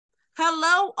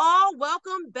Hello, all.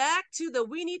 Welcome back to the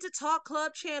We Need to Talk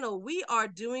Club channel. We are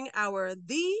doing our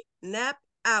The Nap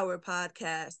Hour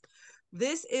podcast.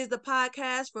 This is the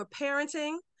podcast for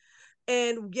parenting.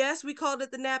 And yes, we called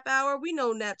it the nap hour. We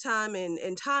know nap time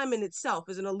and time in itself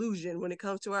is an illusion when it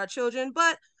comes to our children,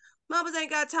 but mamas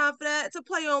ain't got time for that. It's a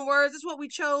play on words. It's what we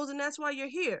chose, and that's why you're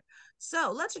here.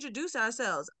 So let's introduce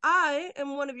ourselves. I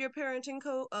am one of your parenting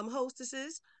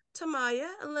hostesses, Tamaya,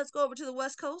 and let's go over to the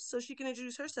West Coast so she can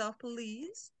introduce herself,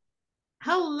 please.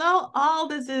 Hello, all.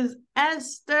 This is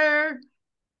Esther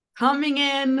coming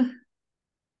in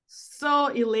so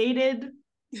elated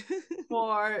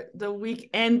for the week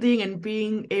ending and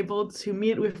being able to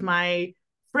meet with my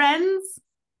friends,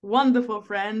 wonderful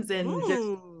friends, and just,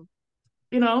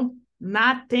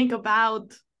 not think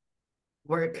about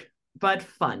work, but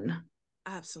fun.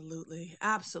 Absolutely.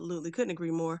 Absolutely. Couldn't agree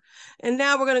more. And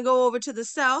now we're going to go over to the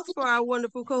South for our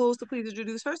wonderful co-host to please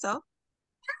introduce herself.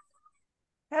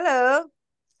 Hello,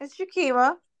 it's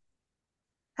Yakima.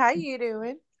 How you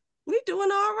doing? We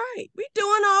doing all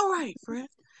right, friend.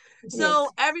 So Yes.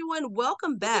 everyone,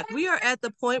 welcome back. We are at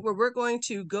the point where we're going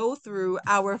to go through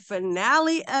our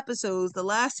finale episodes, the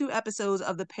last two episodes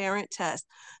of the Parent Test.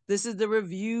 This is the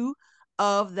review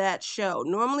of that show.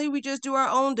 Normally we just do our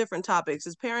own different topics,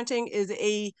 as parenting is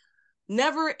a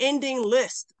never-ending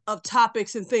list of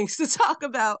topics and things to talk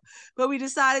about, but we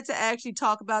decided to actually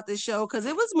talk about this show because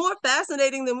it was more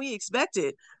fascinating than we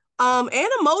expected, and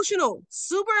emotional,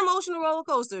 super emotional roller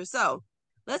coaster. So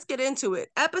let's get into it.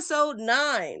 Episode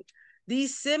 9, the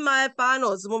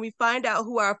semifinals, when we find out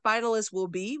who our finalists will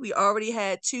be. We already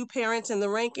had two parents in the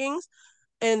rankings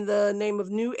in the name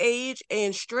of New Age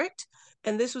and Strict,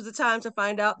 and this was the time to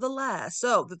find out the last.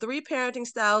 So the three parenting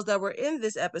styles that were in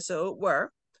this episode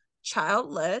were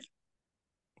child-led,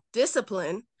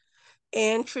 discipline,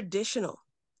 and traditional.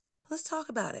 Let's talk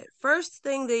about it. First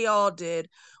thing they all did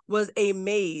was a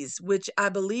maze, which I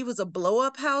believe was a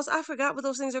blow-up house. I forgot what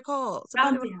those things are called.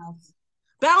 Bouncy house.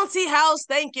 Bouncy house,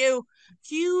 thank you.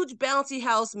 Huge bouncy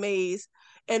house maze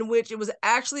in which it was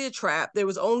actually a trap. There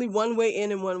was only one way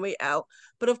in and one way out.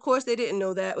 But of course, they didn't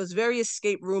know that. It was very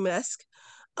escape room-esque.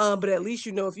 But at least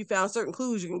you know if you found certain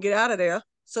clues, you can get out of there.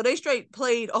 So they straight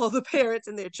played all the parents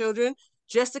and their children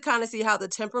just to kind of see how the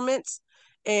temperaments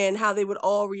and how they would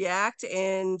all react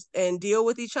and deal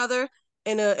with each other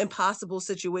in an impossible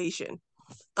situation.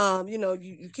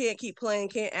 You can't keep playing,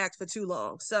 can't act for too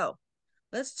long. So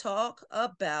let's talk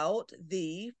about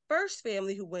the first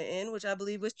family who went in, which I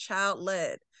believe was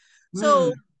child-led.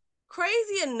 So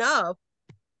crazy enough,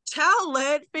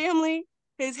 child-led family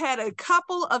has had a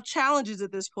couple of challenges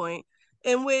at this point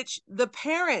in which the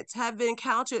parents have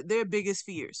encountered their biggest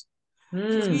fears.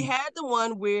 Because we had the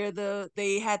one where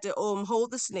they had to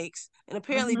hold the snakes, and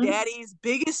apparently Daddy's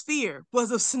biggest fear was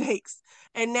of snakes.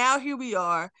 And now here we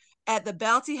are at the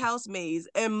bouncy house maze,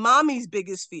 and Mommy's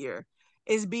biggest fear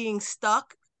is being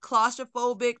stuck,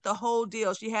 claustrophobic, the whole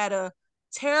deal. She had a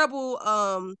terrible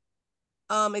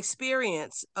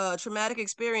experience, traumatic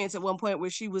experience at one point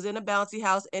where she was in a bouncy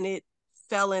house and it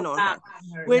fell in on her,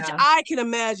 which I can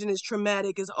imagine is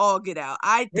traumatic as all get out.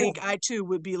 I think I too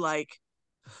would be like,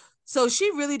 so she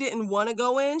really didn't want to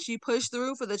go in. She pushed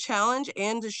through for the challenge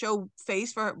and to show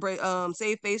face for her,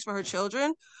 save face for her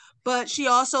children. But she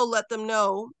also let them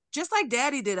know, just like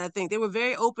Daddy did, I think they were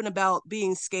very open about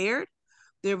being scared,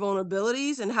 their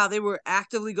vulnerabilities, and how they were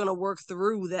actively going to work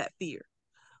through that fear.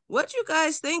 What do you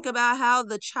guys think about how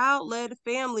the child-led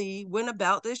family went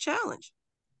about this challenge?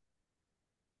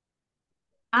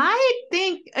 I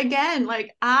think, again,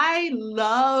 I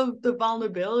love the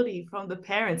vulnerability from the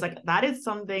parents. That is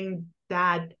something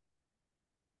that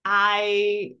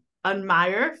I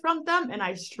admire from them and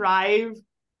I strive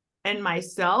in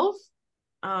myself.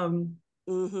 Something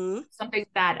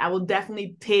that I will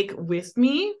definitely take with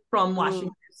me from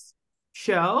watching this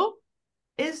show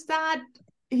is that,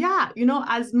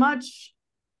 as much,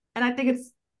 and I think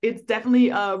it's definitely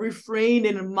a refrain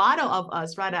and a motto of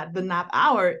us right at the nap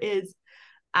hour is,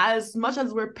 as much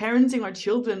as we're parenting our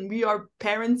children, we are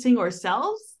parenting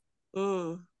ourselves.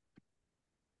 I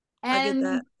get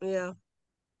that. Yeah.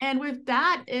 And with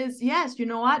that is, yes, you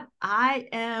know what? I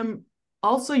am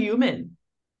also human.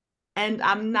 And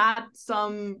I'm not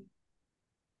some,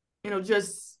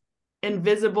 just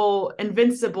invincible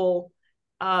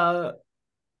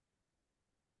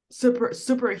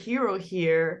superhero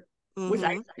here, which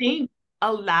I think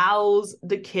allows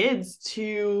the kids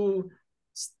to,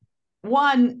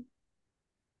 one,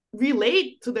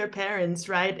 relate to their parents,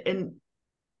 right? In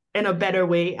a better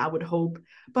way, I would hope,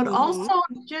 but also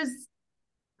just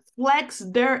flex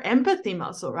their empathy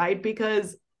muscle, right?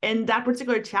 Because in that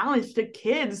particular challenge, the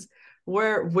kids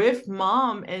were with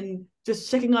mom and just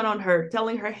checking on her,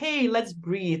 telling her, hey, let's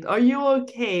breathe. Are you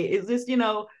okay? Is this,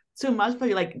 too much for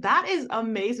you? Like, that is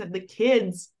amazing. The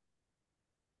kids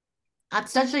at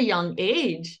such a young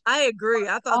age I agree.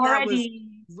 I thought that was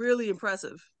already, really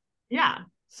impressive. yeah.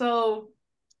 So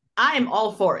I am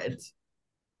all for it.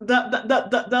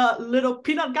 The little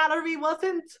peanut gallery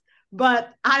wasn't,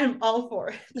 but I'm all for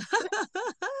it.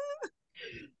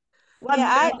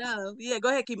 Yeah, Fair enough. Yeah, go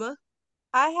ahead, Kima.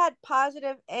 I had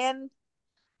positive and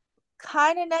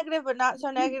kind of negative, but not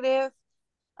so negative.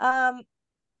 Um,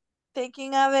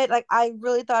 Thinking of it, like I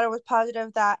really thought it was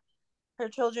positive that her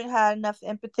children had enough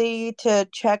empathy to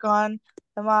check on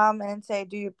the mom and say,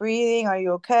 "Do you breathing? Are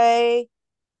you okay?"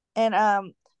 And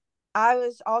I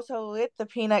was also with the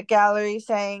peanut gallery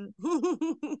saying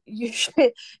you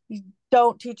should you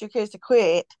don't teach your kids to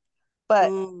quit. But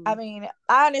I Mm, mean,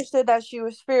 I understood that she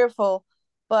was fearful,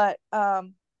 but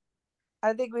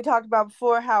I think we talked about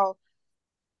before how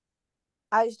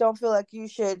I just don't feel like you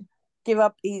should give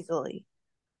up easily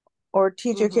or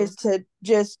teach your mm-hmm, kids to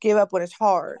just give up when it's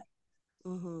hard.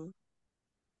 mm-hmm.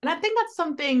 And I think that's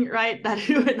something, right, that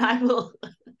you and I will.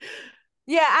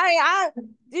 Yeah, I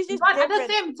this is But at the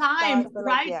different same thoughts, time, but like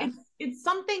right, yeah, it's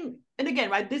something, and again,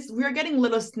 right, this we're getting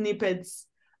little snippets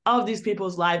of these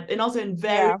people's life, and also in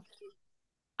very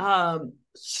yeah,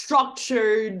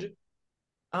 structured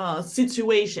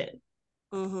situation.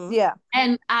 Mm-hmm. yeah,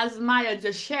 And as Maya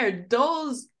just shared,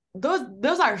 those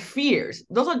are fears.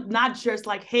 Those are not just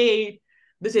like, hey,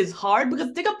 this is hard.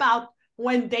 Because think about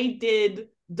when they did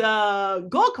the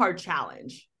go-kart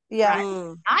challenge, yeah, right?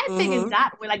 I think in Mm-hmm.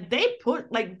 that way, like they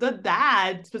put like the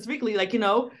dad specifically, like,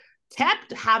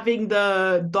 kept having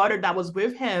the daughter that was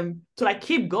with him to like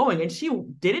keep going. And she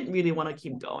didn't really want to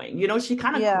keep going. She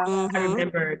kind of cried, yeah, I Mm-hmm.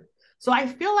 remembered. So I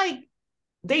feel like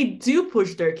they do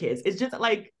push their kids. It's just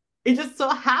like it just so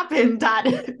happened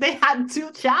that they had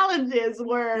two challenges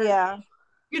where, yeah,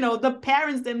 the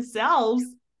parents themselves,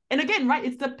 and again, right,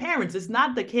 it's the parents, it's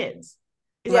not the kids.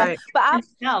 It's the yeah. Right. But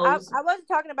themselves I wasn't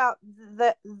talking about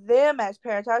them as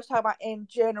parents. I was talking about in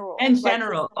general, in like just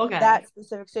general. Okay. that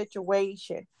specific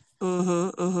situation.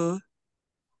 Mm-hmm. Mm-hmm.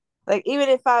 Like even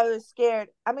if I was scared,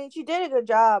 I mean, she did a good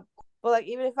job. But like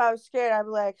even if I was scared, I'd be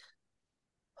like,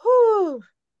 "Whew,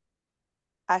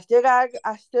 I still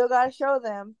gotta show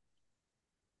them."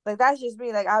 Like that's just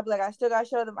me. Like I'd be like, I still gotta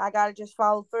show them. I gotta just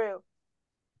follow through,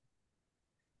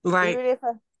 Right. even if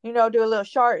I, do a little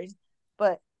shorting.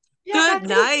 But Yeah, but I Good think,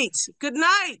 night. Good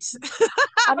night.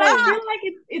 I but I feel mean, like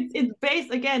it's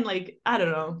based again, like, I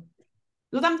don't know.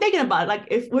 Because I'm thinking about it, like,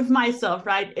 if with myself,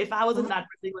 right? If I was in Mhm. that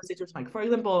particular situation, like, for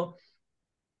example,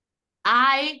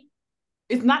 I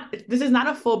it's not this is not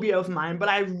a phobia of mine, but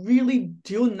I really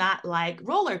do not like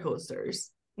roller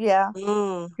coasters. yeah,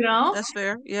 You know? That's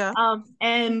fair. Yeah.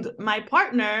 And my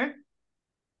partner,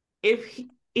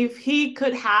 if he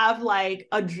could have like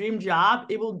a dream job,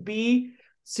 it would be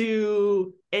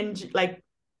to like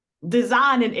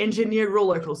design and engineer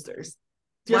roller coasters.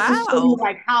 Just to show you Wow.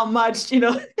 like how much,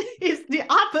 is the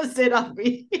opposite of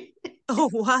me. Oh,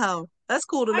 wow. That's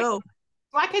cool to I, know.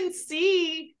 I can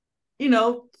see,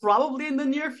 probably in the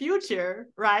near future,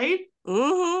 right?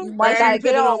 Mm-hmm. you might Especially Where, gotta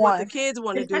get depending on on what the one. kids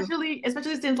want to do.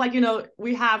 especially since, like,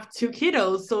 we have two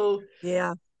kiddos, so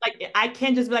Yeah. like I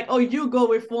can't just be like, oh, you go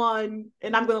with one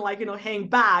and I'm gonna, like, hang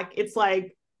back. It's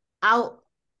like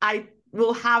I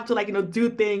will have to, like, do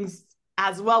things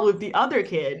as well with the other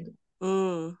kid,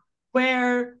 Mm.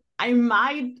 where I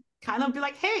might kind of be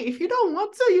like, hey, if you don't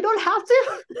want to, you don't have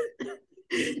to.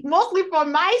 Mostly for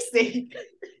my sake.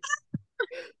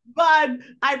 But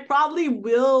I probably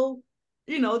will,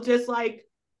 just like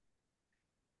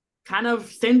kind of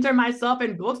center myself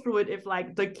and go through it if,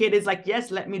 like, the kid is like,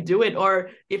 yes, let me do it. Or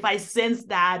if I sense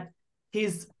that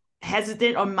he's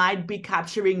hesitant or might be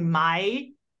capturing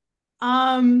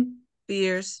um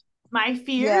Fears. my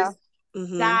fears, Yeah,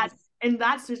 Mm-hmm. that in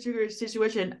that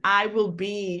situation I will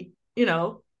be,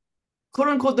 quote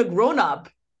unquote, the grown up,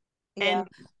 yeah.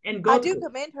 and I go do through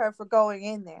commend her for going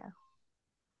in there.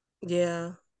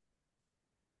 Yeah.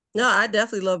 No, I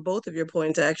definitely love both of your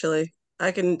points actually.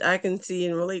 I can see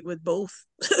and relate with both.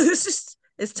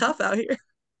 It's tough out here.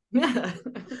 it.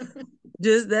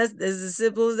 Just that's as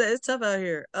simple as that. It's tough out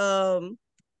here.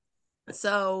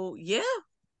 So yeah.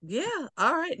 Yeah.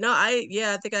 All right. No, I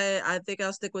think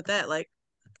I'll stick with that. Like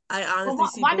I But honestly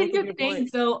what, see what both did of you your think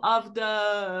points. though of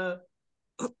the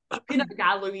peanut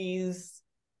gallery's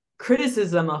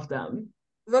criticism of them?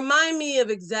 Remind me of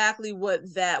exactly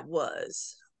what that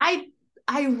was. I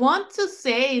I want to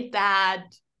say that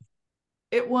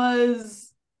it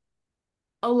was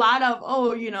a lot of,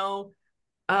 oh,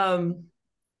 um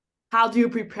how do you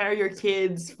prepare your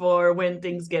kids for when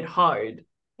things get hard?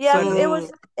 Yeah, Sort because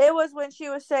of. it was when she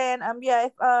was saying yeah,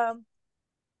 it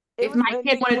If was my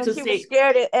kid wanted when to she was say,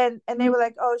 scared and they were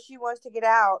like, oh, she wants to get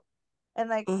out, and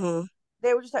like Mm-hmm.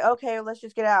 they were just like, okay, let's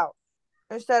just get out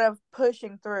instead of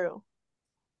pushing through.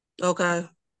 Okay.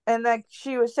 And like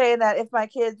she was saying that if my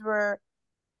kids were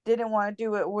didn't want to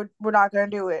do it, we're not going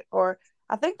to do it. Or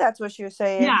I think that's what she was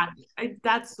saying. yeah,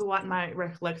 that's what my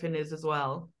recollection is as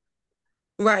well.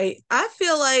 Right. I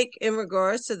feel like in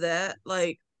regards to that,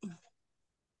 like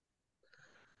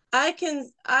let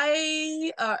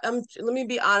me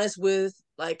be honest with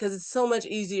like because it's so much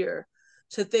easier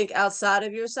to think outside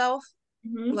of yourself,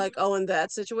 Mm-hmm. like oh in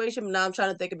that situation. But now I'm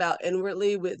trying to think about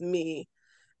inwardly with me.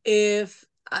 If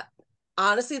I,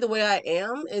 honestly the way I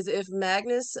am is if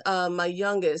Magnus, my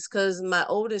youngest, because my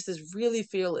oldest is really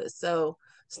fearless, so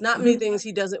it's not many things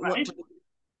he doesn't want Right. to do.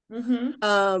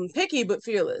 Mm-hmm. Picky but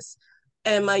fearless.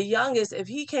 And my youngest, if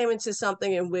he came into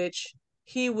something in which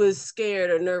he was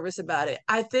scared or nervous about it,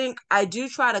 I think I do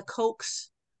try to coax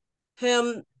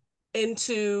him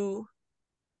into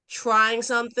trying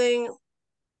something.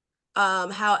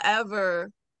 However,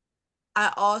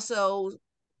 I also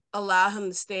allow him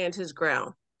to stand his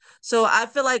ground. So I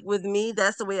feel like with me,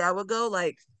 that's the way I would go.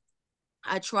 Like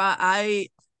I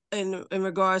in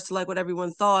regards to like what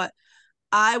everyone thought,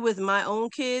 I with my own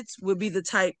kids would be the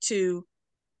type to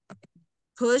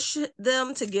push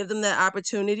them to give them that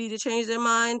opportunity to change their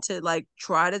mind, to like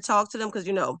try to talk to them, because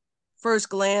first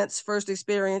glance, first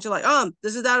experience, you're like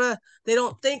this is not a they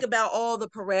don't think about all the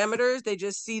parameters, they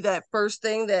just see that first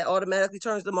thing that automatically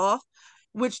turns them off,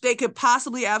 which they could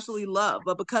possibly absolutely love,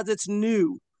 but because it's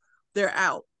new, they're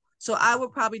out. So I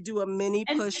would probably do a mini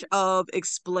And push of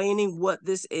explaining what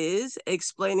this is,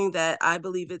 explaining that I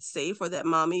believe it's safe or that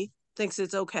mommy thinks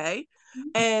it's okay,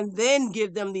 and then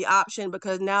give them the option,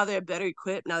 because now they're better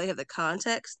equipped. Now they have the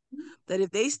context that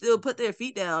if they still put their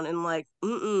feet down and like,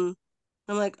 I'm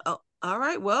like, oh, all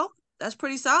right, well, that's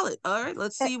pretty solid. All right,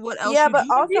 let's see what else Yeah, you but do.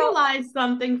 I also realized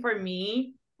something for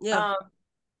me, Yeah. um,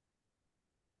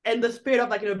 and the spirit of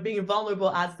like being vulnerable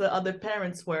as the other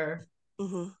parents were.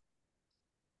 Mm-hmm.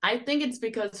 I think it's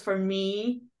because for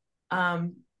me,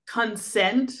 um,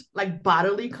 consent, like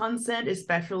bodily consent,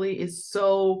 especially, is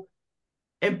so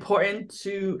important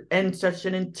to and such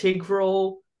an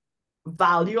integral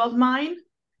value of mine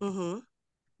Mm-hmm.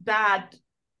 that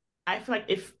I feel like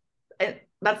if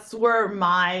that's where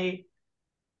my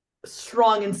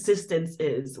strong insistence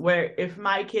is, where if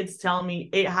my kids tell me,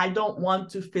 hey, I don't want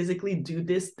to physically do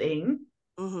this thing,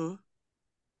 Mm-hmm.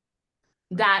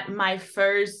 that my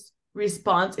first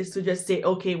response is to just say,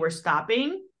 okay, we're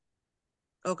stopping.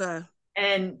 Okay.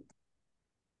 And,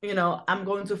 I'm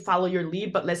going to follow your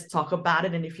lead, but let's talk about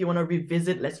it. And if you want to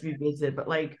revisit, let's revisit. But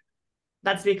like,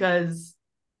 that's because,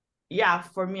 yeah,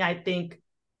 for me, I think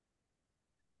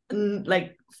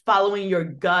like following your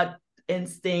gut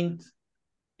instinct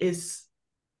is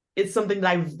it's something that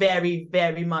I very,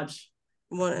 very much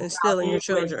Want to instill in value your and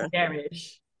children.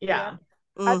 cherish. yeah.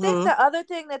 Yeah. I think Mm-hmm. the other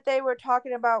thing that they were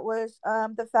talking about was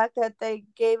the fact that they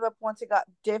gave up once it got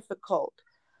difficult.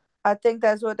 I think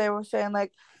that's what they were saying.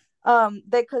 Like, they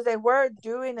because they were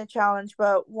doing the challenge,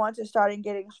 but once it started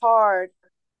getting hard,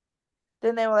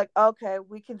 then they were like, okay,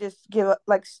 we can just give up.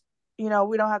 Like, we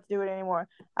don't have to do it anymore.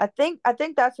 I think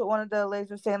that's what one of the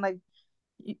ladies was saying. Like,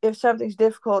 if something's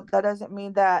difficult, that doesn't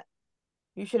mean that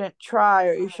you shouldn't try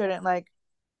or you shouldn't like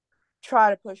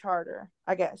try to push harder.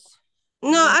 I guess.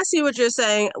 No, I see what you're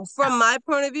saying. From my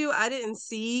point of view, I didn't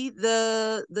see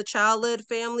the child-led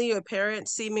family or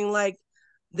parents seeming like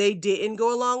they didn't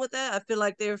go along with that. I feel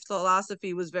like their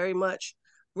philosophy was very much,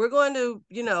 we're going to,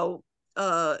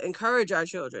 encourage our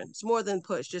children. It's more than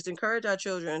push, just encourage our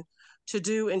children to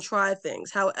do and try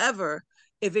things. However,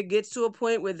 if it gets to a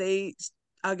point where they,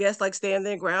 I guess, like stand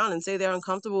their ground and say they're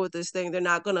uncomfortable with this thing, they're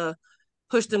not gonna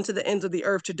push them to the ends of the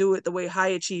earth to do it the way high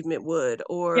achievement would Yeah.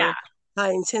 or high I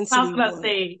was intensity gonna would.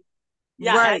 say,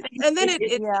 yeah, and I Right. think And then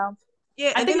it Yeah.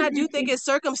 yeah, I and then think I it's do think really it's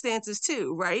circumstances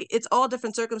too, right? It's all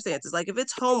different circumstances. Like if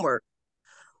it's homework,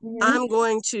 mm-hmm. I'm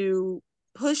going to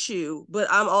push you, but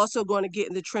I'm also going to get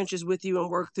in the trenches with you and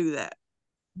work through that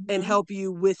and Mm-hmm. help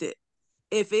you with it.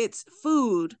 If it's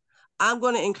food, I'm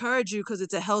going to encourage you because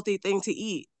it's a healthy thing to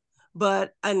eat.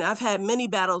 And I've had many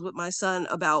battles with my son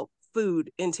about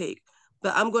food intake,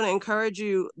 but I'm going to encourage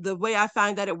you. The way I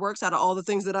find that it works out of all the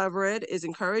things that I've read is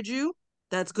encourage you.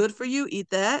 That's good for you. Eat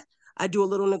that. I do a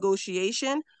little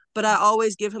negotiation, but I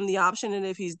always give him the option. And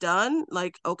if he's done,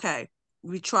 like, okay,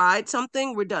 we tried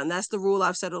something, we're done. That's the rule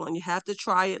I've settled on. You have to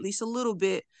try at least a little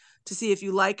bit to see if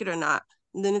you like it or not.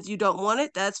 And then if you don't want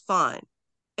it, that's fine.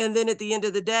 And then at the end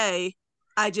of the day,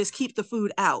 I just keep the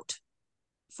food out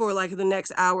for like the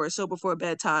next hour or so before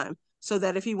bedtime, so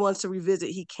that if he wants to revisit,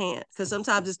 he can't. Because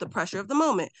sometimes it's the pressure of the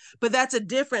moment. But that's a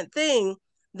different thing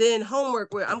than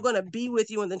homework, where I'm going to be with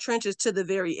you in the trenches to the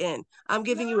very end. I'm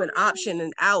giving you an option,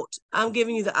 an out. I'm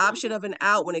giving you the option of an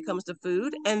out when it comes to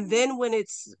food. And then when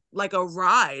it's like a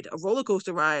ride, a roller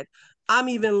coaster ride, I'm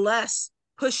even less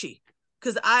pushy,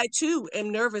 because I too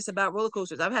am nervous about roller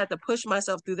coasters. I've had to push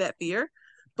myself through that fear.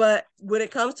 But when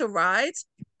it comes to rides,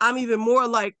 I'm even more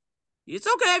like, it's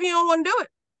okay if you don't want to do it.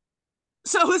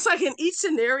 So it's like in each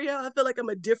scenario, I feel like I'm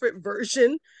a different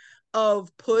version of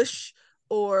push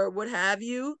or what have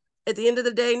you. At the end of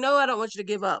the day, no, I don't want you to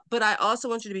give up, but I also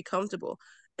want you to be comfortable.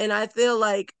 And I feel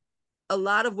like a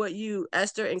lot of what you,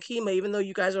 Esther and Kima, even though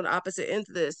you guys are on opposite ends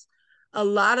of this, a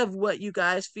lot of what you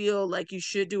guys feel like you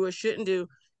should do or shouldn't do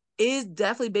is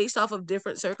definitely based off of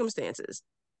different circumstances.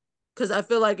 Because I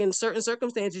feel like in certain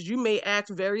circumstances, you may act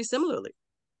very similarly.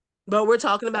 But we're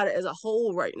talking about it as a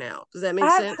whole right now. Does that I make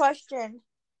have a sense? question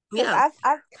because Yeah.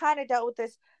 I've kind of dealt with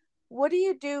this. What do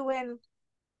you do when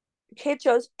kid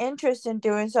shows interest in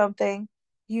doing something?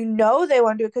 You know they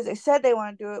want to do it because they said they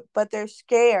want to do it, but they're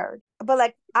scared. But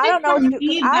like I think don't know for what to do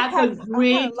because me, that's a I've had a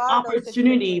great lot of those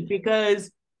opportunity situations.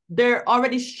 because they're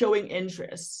already showing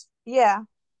interest, Yeah.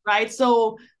 right?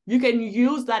 So you can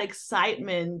use that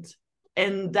excitement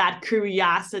and that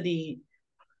curiosity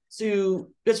to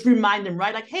just remind them,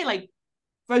 right? Like, hey, like,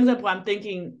 for example, I'm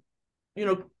thinking, you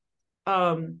know,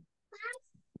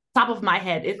 top of my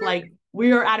head, if like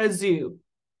we are at a zoo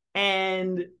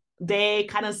and they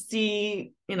kind of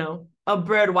see, a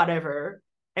bird, whatever,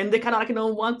 and they kind of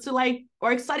like, want to like,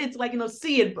 or excited to like,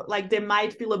 see it, but like they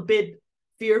might feel a bit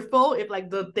fearful if like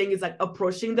the thing is like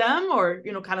approaching them or,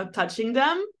 kind of touching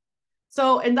them.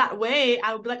 So in that way,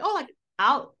 I would be like, oh, like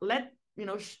I'll let,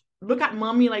 look at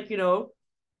mommy, like,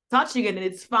 touching it and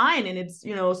it's fine and it's,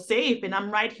 safe. And I'm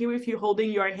right here with you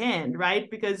holding your hand, right?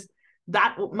 Because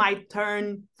that might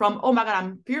turn from, oh my God,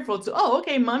 I'm fearful to, oh,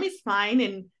 okay, mommy's fine.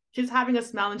 And she's having a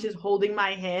smile and she's holding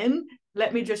my hand.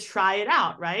 Let me just try it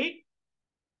out, right?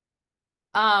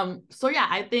 So yeah,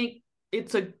 I think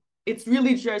it's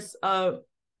really just a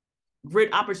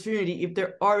great opportunity if they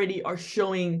already are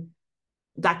showing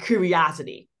that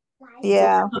curiosity.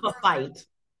 Yeah. Of a fight.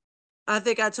 I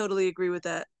think I totally agree with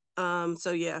that.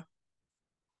 So yeah.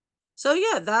 So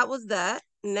yeah, that was that.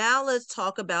 Now let's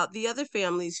talk about the other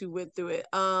families who went through it.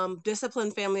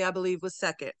 Disciplined family, I believe, was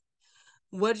second.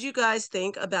 What did you guys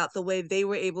think about the way they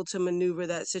were able to maneuver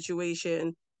that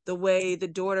situation? The way the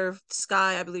daughter,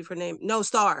 Sky, I believe her name, no,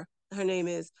 Star, her name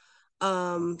is,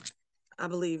 um, I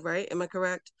believe, right? Am I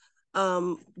correct?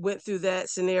 Went through that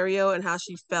scenario and how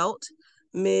she felt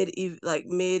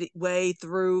midway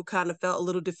through, kind of felt a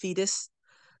little defeatist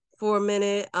for a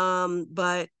minute.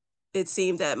 But it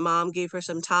seemed that mom gave her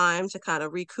some time to kind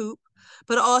of recoup,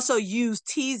 but also use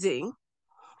teasing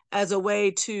as a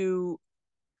way to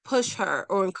push her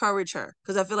or encourage her.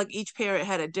 Because I feel like each parent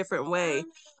had a different way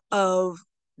of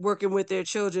working with their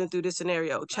children through this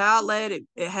scenario. Child led,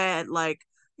 it had like,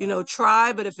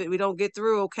 try, but if we don't get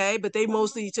through, okay. But they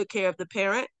mostly took care of the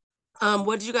parent.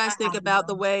 What did you guys think about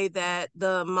the way that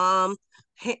the mom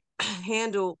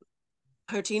handled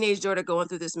her teenage daughter going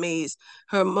through this maze,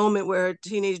 her moment where her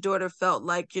teenage daughter felt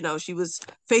like, she was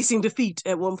facing defeat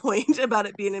at one point about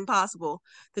it being impossible,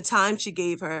 the time she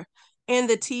gave her, and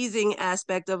the teasing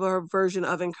aspect of her version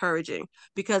of encouraging?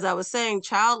 Because I was saying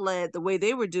child led, the way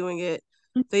they were doing it,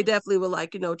 they definitely were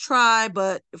like, try,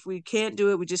 but if we can't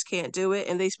do it, we just can't do it.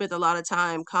 And they spent a lot of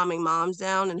time calming moms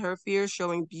down and her fears,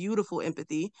 showing beautiful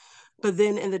empathy. But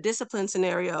then in the discipline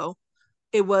scenario,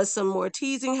 it was some more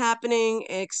teasing happening,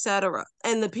 etc.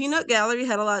 And the Peanut Gallery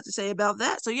had a lot to say about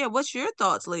that. So yeah, what's your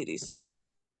thoughts, ladies?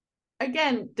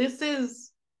 Again, this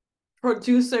is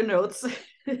producer notes.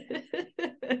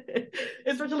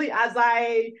 Especially as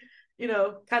I,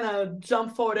 kind of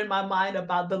jump forward in my mind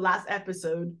about the last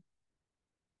episode.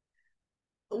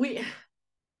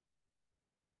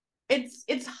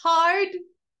 It's hard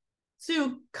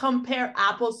to compare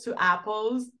apples to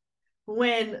apples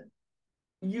when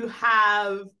you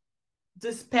have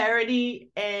disparity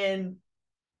and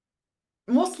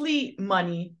mostly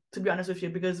money, to be honest with you,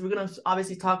 because we're going to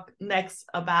obviously talk next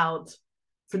about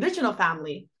traditional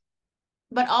family,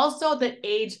 but also the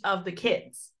age of the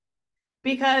kids.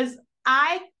 Because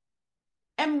I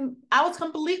was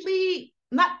completely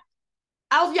not,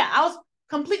 I was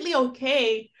completely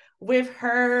okay with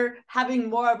her having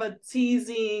more of a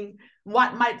teasing,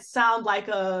 what might sound like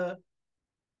a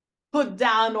put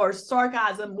down or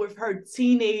sarcasm with her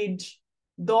teenage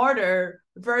daughter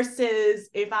versus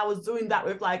if I was doing that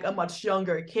with like a much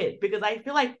younger kid. Because I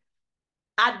feel like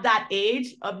at that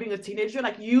age of being a teenager,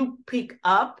 like you pick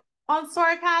up on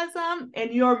sarcasm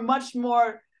and you're much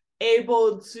more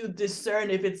able to discern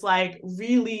if it's like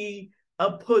really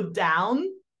a put down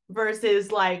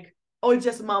versus like, oh, it's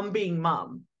just mom being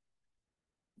mom.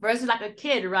 Versus like a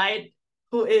kid, right?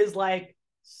 Who is like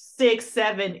 6,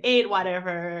 7, 8,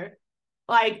 whatever.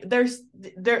 Like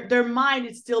their mind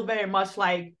is still very much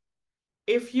like,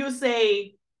 if you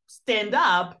say stand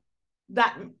up,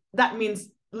 that that means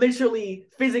literally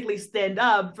physically stand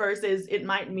up versus it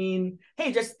might mean,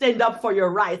 hey, just stand up for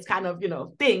your rights kind of,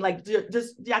 thing, like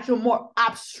just the actual more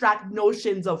abstract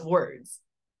notions of words,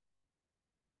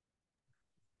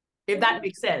 if that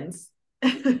makes sense.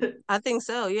 I think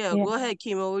so. Yeah. Yeah. Go ahead,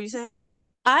 Kimo. What were you saying?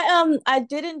 I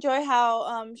did enjoy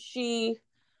how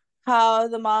how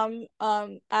the mom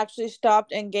actually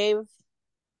stopped and gave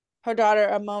her daughter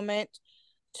a moment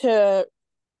to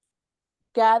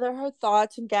gather her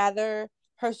thoughts and gather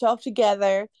herself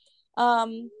together.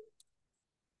 Um,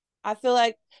 I feel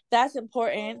like that's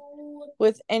important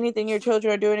with anything your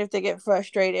children are doing if they get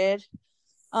frustrated.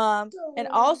 And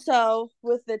also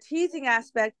with the teasing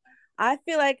aspect, I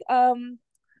feel like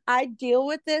I deal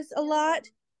with this a lot,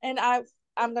 and I'm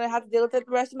gonna have to deal with it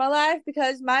the rest of my life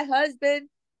because my husband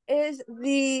is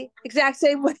the exact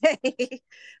same way.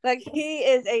 Like he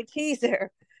is a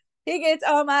teaser. He gets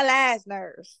on my last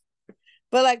nerves.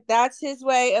 But like that's his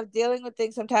way of dealing with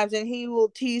things sometimes, and he will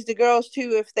tease the girls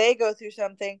too if they go through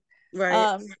something,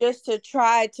 Right. just to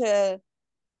try to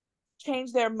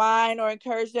change their mind or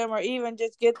encourage them or even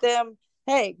just get them,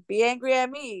 hey, be angry at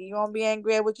me. You won't be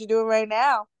angry at what you're doing right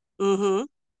now. Mm-hmm.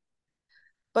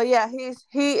 But yeah,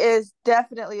 he is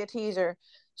definitely a teaser.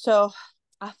 So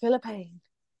I feel a pain.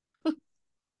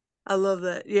 I love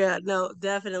that. Yeah, no,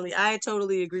 definitely. I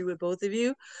totally agree with both of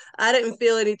you. I didn't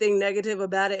feel anything negative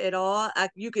about it at all.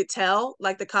 You could tell,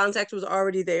 like the context was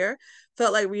already there.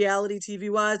 Felt like reality TV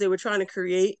wise, they were trying to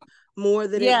create more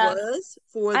than it Yeah. was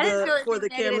for I didn't feel the anything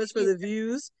negative cameras, for either. the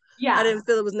views. I Yeah. didn't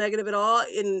feel it was negative at all.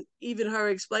 And even her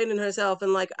explaining herself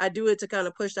and like I do it to kind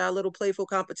of push our little playful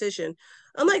competition.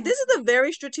 I'm like, this is a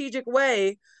very strategic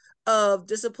way of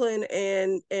discipline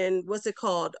and what's it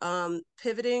called?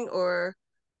 Pivoting or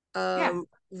Yeah.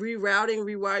 rerouting,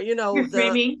 rewire, the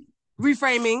Reframing.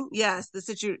 reframing, yes,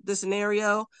 the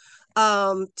scenario,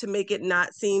 to make it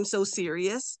not seem so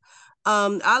serious.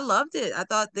 I loved it. I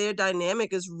thought their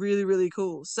dynamic is really, really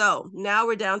cool. So now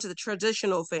we're down to the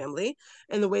traditional family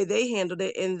and the way they handled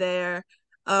it in their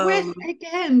Which um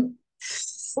again,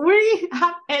 we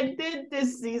have ended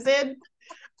this season.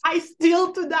 I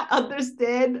still do not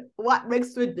understand what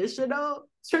makes traditional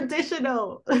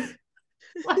traditional.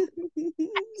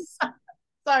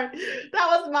 Sorry, that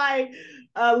was my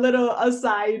little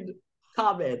aside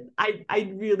comment.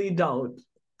 I really don't.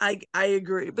 I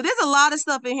agree. But there's a lot of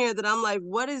stuff in here that I'm like,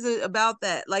 what is it about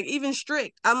that? Like even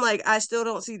strict. I'm like, I still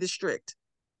don't see the strict.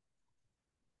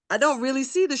 I don't really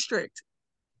see the strict.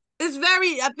 It's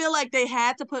very, I feel like they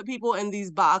had to put people in these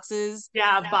boxes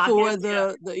Yeah, for buckets.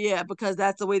 Yeah. yeah, because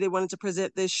that's the way they wanted to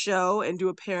present this show and do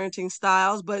a parenting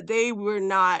styles, but they were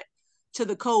not to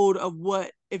the code of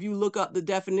what, if you look up the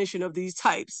definition of these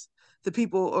types, the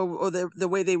people or the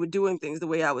way they were doing things, the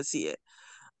way I would see it.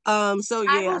 So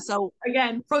I yeah, would so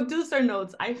again producer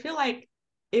notes. I feel like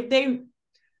if they,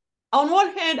 on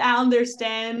one hand, I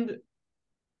understand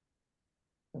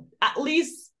at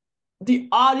least the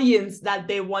audience that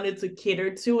they wanted to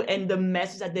cater to and the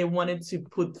message that they wanted to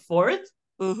put forth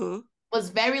mm-hmm,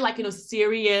 was very like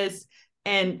serious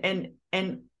and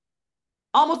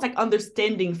almost like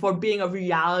understanding for being a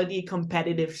reality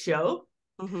competitive show.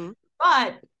 mm-hmm.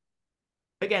 But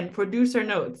again, producer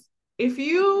notes, if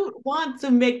you want to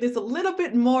make this a little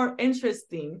bit more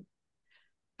interesting,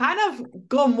 kind of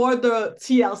go more the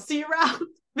TLC route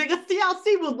because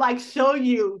TLC would like show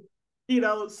you,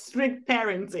 strict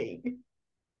parenting,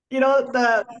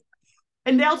 the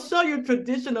and they'll show you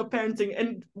traditional parenting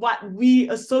and what we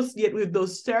associate with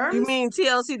those You terms. mean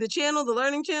TLC, the channel, the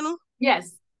learning channel?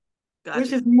 Yes, which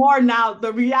Gotcha. is more now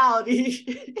the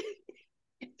reality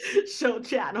show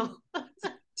channel.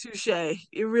 Touche.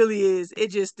 It really is. It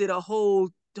just did a whole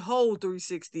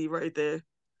 360 right there.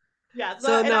 Yeah, so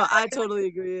So and no, I I'm totally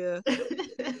agree. Yeah. like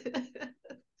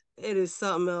It is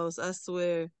something else, I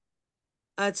swear.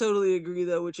 I totally agree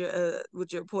though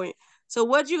with your point. So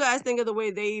what do you guys think of the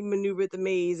way they maneuvered the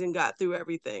maze and got through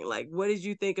everything? Like what did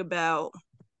you think about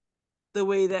the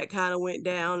way that kind of went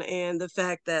down and the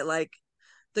fact that like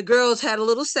the girls had a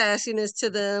little sassiness to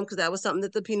them because that was something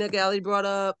that the peanut gallery brought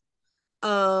up.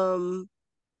 Um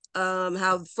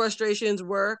how frustrations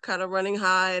were kind of running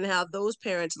high and how those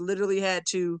parents literally had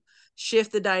to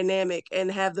shift the dynamic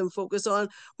and have them focus on,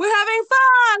 we're having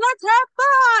fun, let's have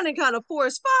fun, and kind of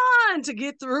force fun to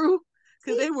get through,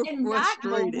 because they were in that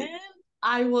frustrated. moment,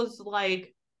 I was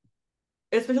like,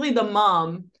 especially the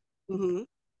mom, Mm-hmm.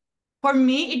 for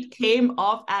me, it came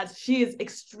off as she is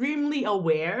extremely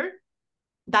aware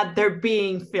that they're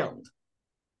being filmed.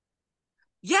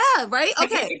 Yeah, right.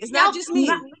 Like Okay, it it's not felt just not,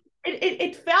 me.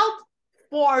 it felt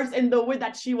forced in the way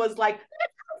that she was like,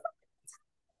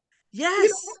 you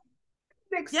Yes,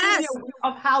 know, extremely yes, aware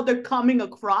of how they're coming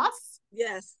across.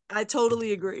 yes. I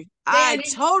totally agree. I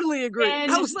Then totally agree.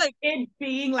 I then was like, it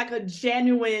being like a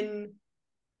genuine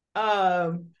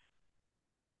um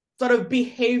sort of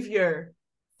behavior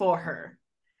for her.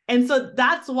 And so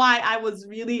that's why I was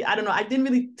really, I don't know, I didn't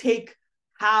really take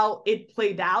how it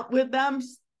played out with them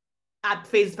at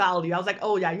face value. I was like,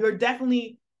 oh yeah, you're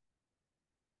definitely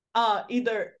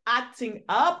either acting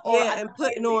up or yeah, at and the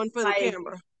putting very on least, for the like,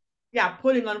 camera. yeah,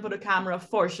 putting on for the camera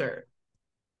for sure.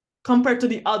 Compared to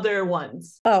the other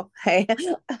ones. Oh, hey.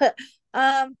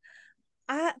 um,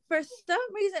 I for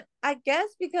some reason, I guess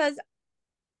because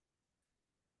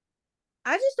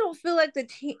I just don't feel like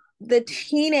the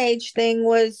teenage thing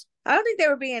was. I don't think they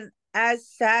were being as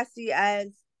sassy as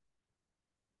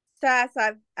sass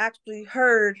I've actually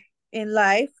heard in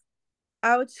life.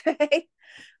 I would say,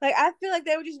 like, I feel like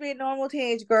they were just being normal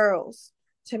teenage girls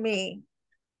to me.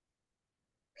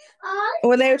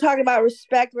 When they were talking about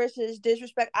respect versus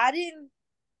disrespect, I didn't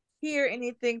hear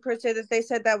anything per se that they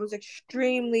said that was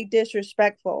extremely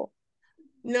disrespectful.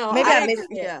 No, Maybe I I missed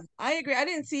agree. it. Yeah, I agree. I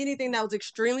didn't see anything that was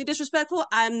extremely disrespectful.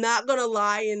 I'm not gonna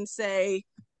lie and say,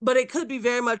 but it could be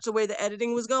very much the way the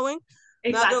editing was going.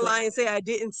 Not gonna Exactly. lie and say I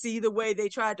didn't see the way they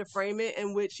tried to frame it,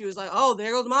 in which she was like, "Oh,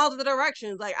 there goes miles of the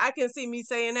directions." Like I can see me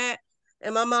saying that,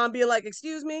 and my mom being like,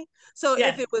 "Excuse me." So if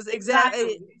Yes, it was exactly.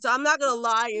 exactly, so I'm not gonna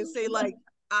lie and say like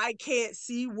I can't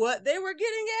see what they were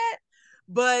getting at,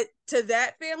 but to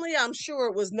that family, I'm sure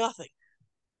it was nothing.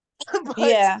 But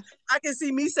Yeah. I can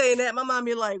see me saying that. My mom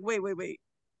be like, "Wait, wait, wait.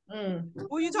 Mm.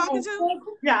 Who are you talking to?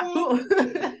 Yeah.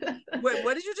 Wait,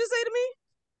 what did you just say to me?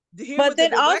 To hear But what the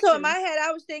then also in my directions." head,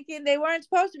 I was thinking they weren't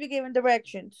supposed to be giving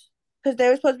directions because they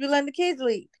were supposed to be letting the kids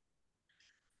lead.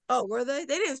 Oh, were they?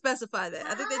 They didn't specify that.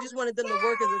 I think they just wanted them to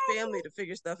work as a family to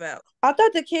figure stuff out. I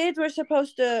thought the kids were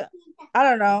supposed to. I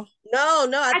don't know. No,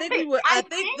 no, I I think we think were. I I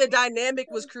think the dynamic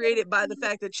was created by the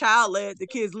fact that child led, the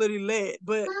kids literally led,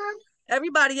 but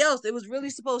everybody else, it was really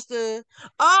supposed to.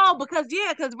 Oh, because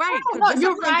yeah, because right, because no,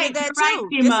 you're discipline right. did that You're right,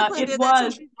 too. Tima. Discipline It did that too.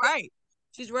 was, She's right.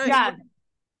 She's right. yeah,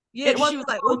 Yeah, it was she was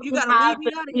like, "Oh, supposed you to got to leave have me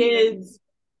the out of here." kids,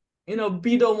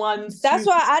 be the ones That's to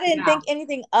why I didn't yeah. think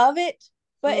anything of it,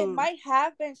 but it Mm. might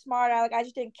have been smart. Like I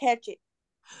just didn't catch it.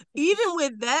 Even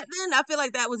with that, then I feel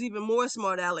like that was even more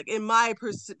smart aleck in my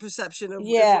perception of,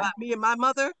 because Yeah. me and my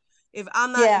mother, if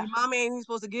I'm not, Yeah. your mom ain't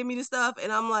supposed to give me the stuff,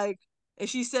 and I'm like, and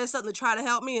she says something to try to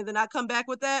help me, and then I come back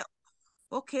with that,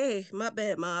 okay, my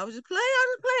bad, mom, I was just playing,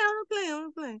 I was playing, I was playing, I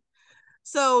was playing.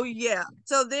 So yeah,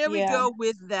 so there we Yeah. go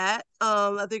with that.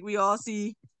 I think we all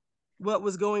see what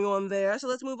was going on there. So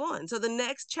let's move on. So the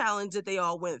next challenge that they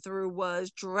all went through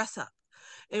was dress up,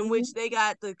 in Mm-hmm. which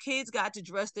the kids got to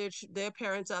dress their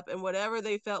parents up in whatever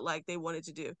they felt like they wanted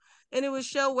to do. And it would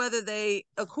show whether they,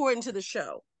 according to the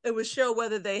show, it would show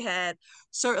whether they had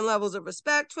certain levels of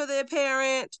respect for their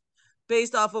parent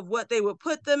based off of what they would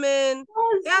put them in.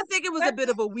 Yeah, I think it was a bit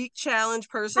of a weak challenge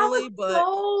That personally, was but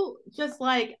so just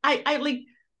like I like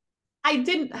I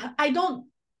didn't I don't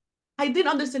I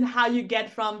didn't understand how you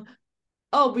get from,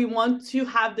 oh, we want to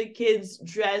have the kids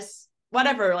dress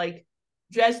whatever, like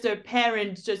dress their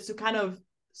parents just to kind of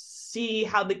see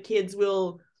how the kids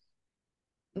will,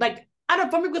 like, I don't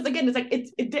know, for me, because again, it's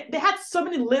like they had so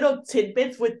many little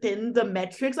tidbits within the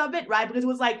metrics of it, right? Because it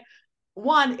was like,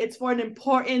 one, it's for an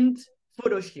important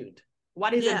photo shoot.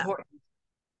 What is yeah. important,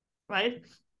 right?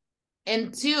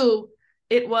 And two,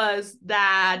 it was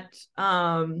that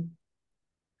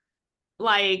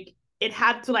like it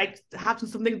had to like have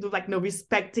something to do like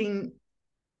respecting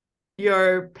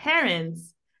your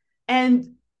parents.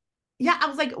 And yeah, I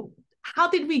was like, how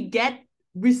did we get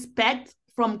respect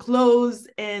from clothes?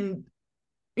 And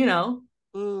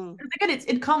Mm. again,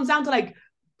 it comes down to like,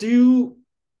 do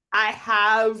I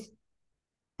have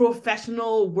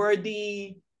professional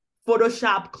worthy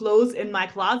Photoshop clothes in my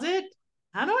closet?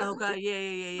 I don't, Okay, yeah,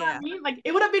 yeah, know what yeah, I mean? Like,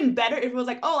 it would have been better if it was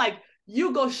like, oh, like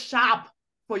you go shop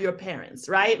for your parents,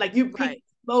 right? Like you yeah. pick Right,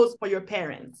 clothes for your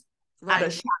parents at a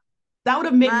right, shop. That would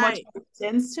have made much right, more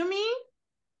sense to me.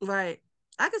 right.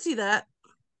 I can see that.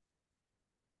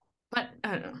 But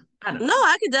I don't know. I don't No, know.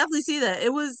 I could definitely see that.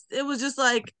 It was just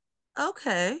like,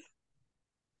 okay,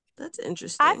 that's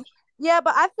I interesting. Yeah,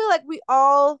 but I feel like we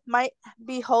all might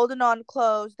be holding on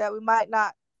clothes that we might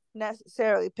not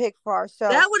necessarily pick for That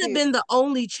ourselves would have too. been the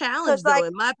only challenge, Cause though, like,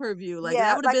 in my purview. Like that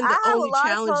yeah, would have like been the I have a only lot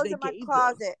of challenge clothes they in my gave them.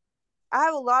 closet. I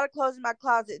have a lot of clothes in my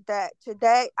closet that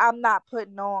today I'm not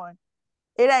putting on.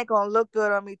 It ain't gonna look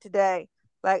good on me today.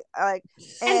 Like,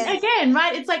 And and again,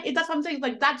 right? It's like that's what I'm saying.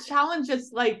 Like that challenge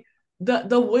is like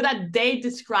the way that they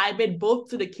describe it, both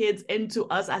to the kids and to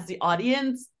us as the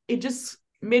audience. It just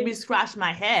made me scratch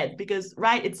my head because,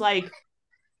 right? It's like,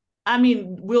 I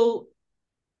mean, we'll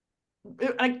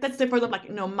like let's say for them, like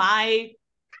my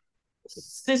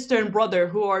sister and brother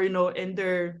who are in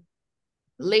their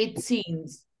late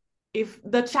teens, if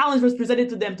the challenge was presented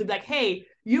to them to be like, hey,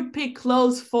 you pick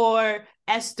clothes for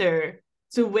Esther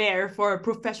to wear for a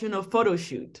professional photo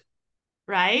shoot,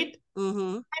 right?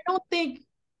 Mm-hmm. I don't think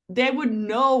they would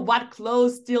know what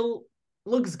clothes still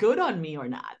looks good on me or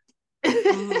not.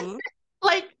 Mm-hmm.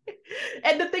 Like,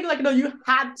 and the thing, like, you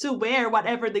had to wear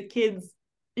whatever the kids,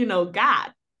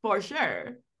 got for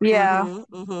sure. yeah,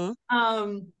 Mm-hmm. Mm-hmm.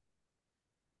 Um,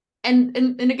 and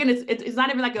again, it's not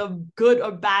even like a good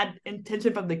or bad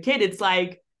intention from the kid. It's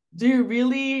like, do you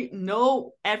really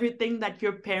know everything that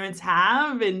your parents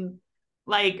have? And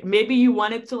like, maybe you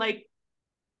wanted to like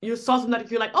you saw something that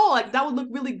you're like, oh, like that would look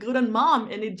really good on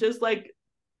mom, and it just like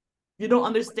you don't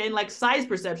understand like size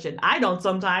perception. I don't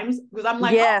sometimes because I'm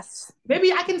like, oh, yes,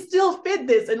 maybe I can still fit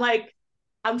this, and like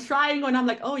I'm trying, and I'm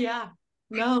like, oh yeah,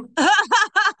 no,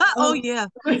 Oh no. yeah.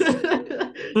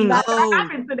 Not gonna No.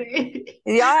 happen today.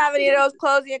 y'all have any of those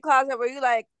clothes in your closet where you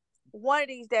like, one of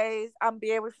these days I'm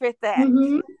be able to fit that?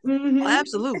 Mm-hmm, Oh, mm-hmm.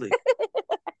 absolutely.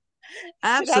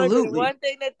 That'll be the Absolutely. one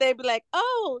thing that they'd be like,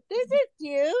 oh, this is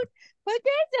cute. Put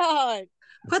this on.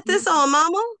 Put this on,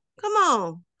 mama. Come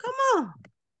on. Come on.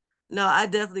 No, I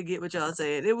definitely get what y'all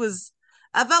saying.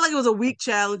 I felt like it was a weak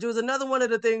challenge. It was another one of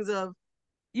the things of,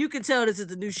 you can tell this is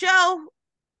the new show.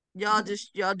 Y'all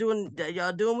doing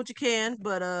what you can,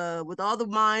 but with all the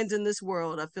minds in this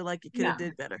world, I feel like you could have Yeah.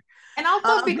 did better. And also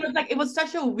Um, because like it was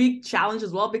such a weak challenge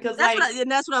as well, because like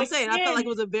that's what I'm the saying. I felt like kids it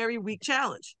was a very weak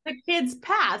challenge. the kids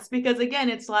passed because again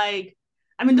it's like,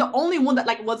 I mean, the only one that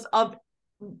like was of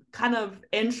kind of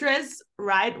interest,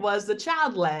 right, was the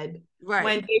child led, Right.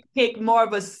 when they pick more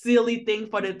of a silly thing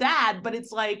for the dad. But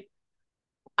it's like,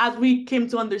 as we came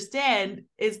to understand,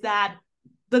 is that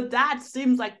the dad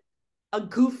seems like a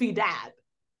goofy dad,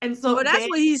 and Well, so that's they,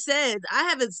 what he said. I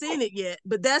haven't seen it yet,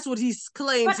 but that's what he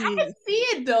claims but I he can is. see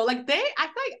it though. Like I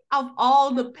think of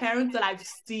all the parents that I've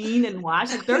seen and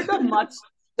watched, like they're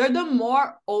the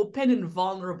more open and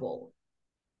vulnerable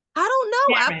I don't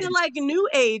know. I feel parents. like New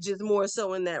Age is more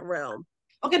so in that realm.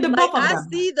 Okay, the Like both of I them.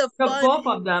 see the The fun both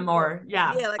in of them, the, or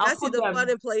yeah, yeah, like I I'll see put the fun them.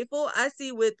 and playful. I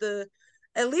see with the,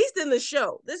 at least in the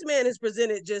show, this man has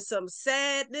presented just some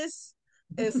sadness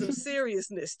and some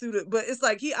seriousness through the, but it's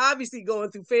like he obviously going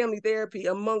through family therapy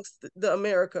amongst the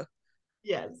America.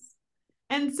 Yes.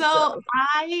 And so So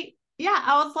I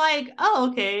was like, oh,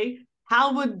 okay.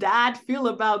 How would dad feel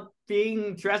about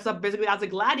being dressed up basically as a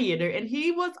gladiator? And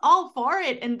he was all for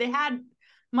it. And they had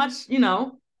much,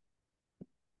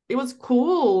 it was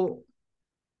cool.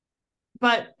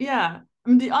 But yeah, I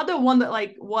mean, the other one that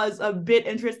like was a bit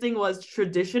interesting was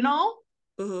traditional.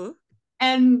 mm-hmm.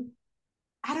 And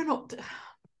I don't know,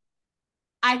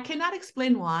 I cannot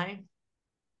explain why,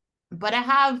 but I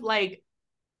have like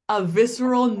a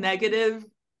visceral negative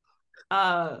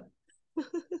uh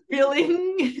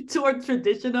feeling toward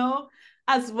traditional,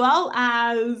 as well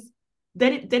as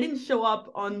they didn't show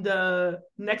up on the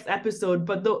next episode,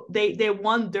 but they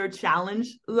won their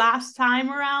challenge last time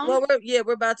around. Well,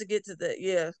 we're about to get to that.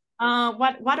 Yeah,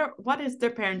 What is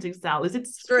their parenting style? Is it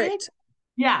strict? strict.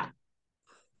 Yeah,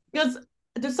 because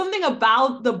there's something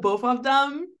about the both of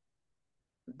them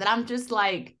that I'm just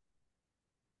like,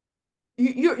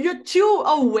 you're too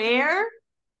aware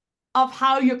of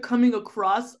how you're coming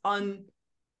across on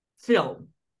film.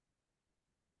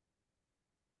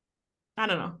 I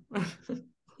don't know.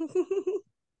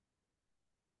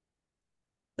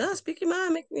 No, speak your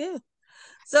mind. Yeah.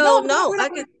 No, So no, I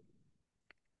could.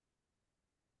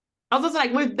 I was just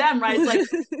like with them, right? It's like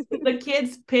the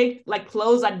kids picked like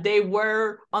clothes that they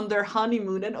were on their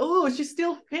honeymoon, and oh, she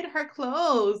still fit her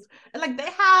clothes. And like they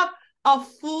have a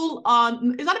full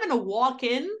on, it's not even a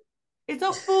walk-in, it's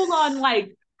a full on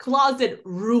like closet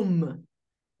room.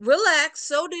 Relax.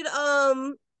 So did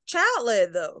Child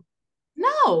Led though.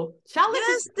 No, Charlotte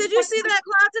Yes. Did you see that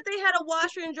closet? They had a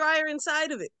washer and dryer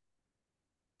inside of it.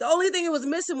 The only thing it was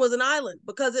missing was an island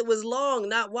because it was long,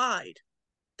 not wide.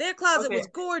 Their closet was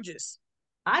okay. gorgeous.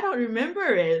 I don't remember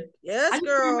it. I Yes, just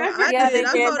girl, remember I Yeah, did. they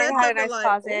I did. saw They that had a sucker nice like,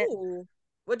 closet. oh.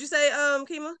 What'd you say,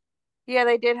 Kima? Yeah,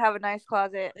 they did have a nice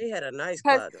closet. They had a nice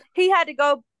Because closet. he had to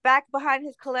go back behind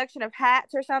his collection of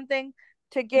hats or something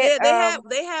to get Yeah,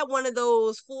 they had one of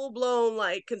those full blown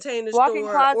like container walk-in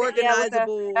store closet. Yeah, with a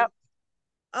organizable. yep.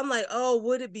 I'm like, oh,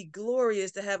 would it be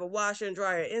glorious to have a washer and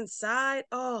dryer inside?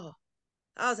 Oh,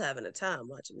 I was having a time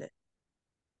watching that.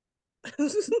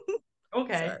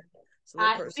 Okay. Sorry, it's a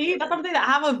little See, personal that's there. something that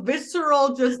I have a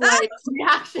visceral, just like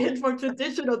reaction for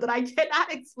traditional that I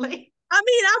cannot explain. I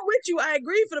mean, I'm with you. I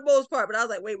agree for the most part, but I was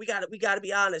like, wait, we gotta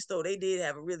be honest though. They did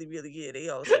have a really, really good. They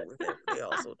also was there. They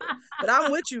also did. But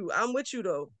I'm with you. I'm with you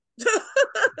though.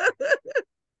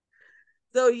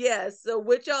 So yeah, so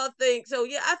what y'all think? So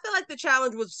yeah, I feel like the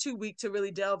challenge was too weak to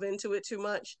really delve into it too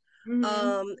much.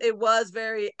 It was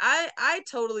very I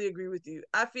totally agree with you.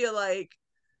 I feel like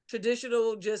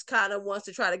traditional just kind of wants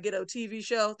to try to get a TV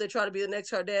show. They try to be the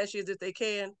next Kardashians if they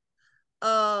can.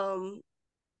 Um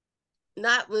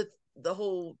not with the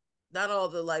whole not all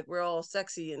the like we're all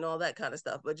sexy and all that kind of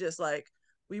stuff, but just like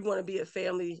we want to be a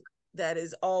family that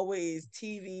is always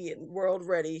TV and world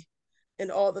ready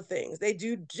and all the things. They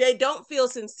don't feel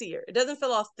sincere. It doesn't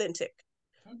feel authentic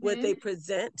what they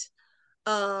present.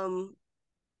 Um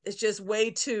it's just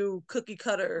way too cookie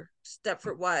cutter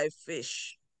Stepford wife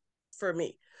fish for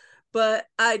me. But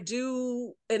I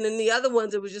do, and then the other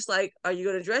ones, it was just like, are you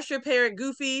going to dress your parent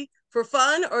goofy for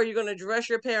fun, or are you going to dress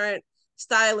your parent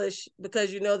stylish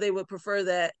because you know they would prefer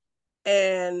that?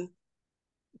 And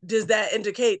does that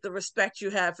indicate the respect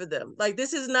you have for them? Like,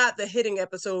 this is not the hitting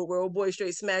episode where old boy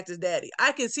straight smacked his daddy.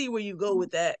 I can see where you go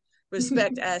with that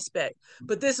respect aspect,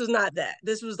 but this was not that.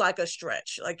 This was like a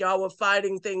stretch. Like, y'all were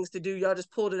fighting things to do. Y'all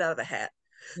just pulled it out of the hat.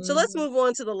 So let's move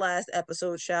on to the last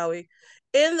episode, shall we?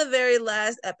 In the very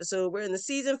last episode, we're in the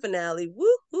season finale.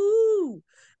 Woohoo!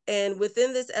 And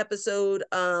within this episode,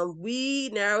 we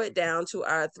narrow it down to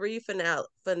our three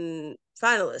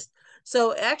finalists.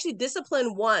 So actually,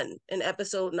 Discipline won in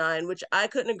episode 9, which I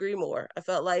couldn't agree more. I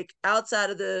felt like outside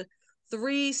of the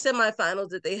 3 semifinals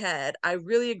that they had, I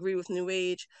really agree with New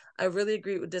Age. I really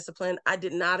agree with Discipline. I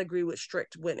did not agree with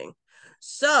Strict winning.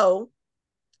 So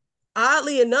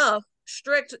oddly enough,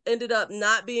 Strict ended up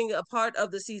not being a part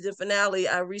of the season finale.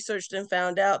 I researched and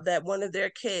found out that one of their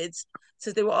kids,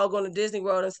 since they were all going to Disney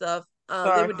World and stuff,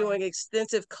 they were doing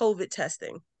extensive COVID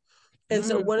testing. And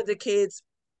so one of the kids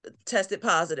tested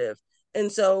positive. And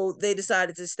so they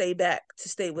decided to stay back to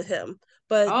stay with him.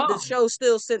 But the show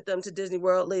still sent them to Disney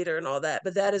World later and all that.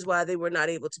 But that is why they were not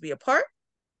able to be a part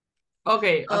of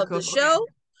the show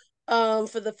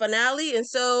for the finale. And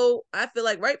so I feel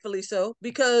like rightfully so,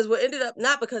 because what ended up,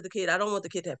 not because the kid, I don't want the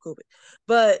kid to have COVID,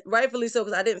 but rightfully so,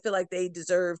 because I didn't feel like they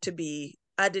deserved to be,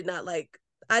 I did not like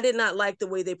the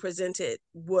way they presented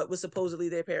what was supposedly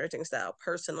their parenting style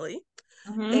personally.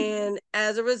 And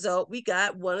as a result, we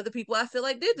got one of the people I feel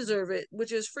like did deserve it,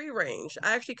 which is Free Range.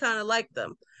 I actually kind of like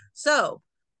them. So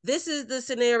this is the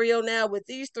scenario now with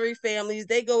these 3 families.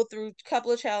 They go through a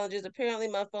couple of challenges. Apparently,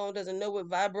 my phone doesn't know what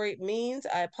vibrate means.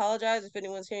 I apologize if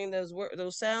anyone's hearing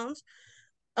those sounds.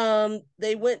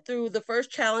 They went through the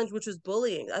first challenge, which was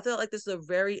bullying. I felt like this is a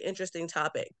very interesting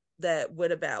topic that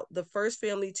went about. The first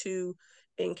family to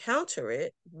encounter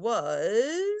it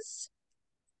was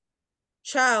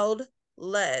child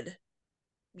led.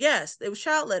 Yes, it was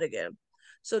child led again.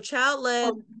 So child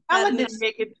led had Ella didn't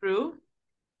make it through.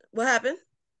 What happened?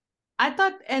 I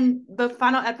thought in the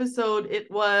final episode it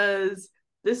was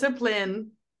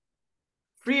Discipline,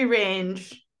 Free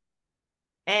Range,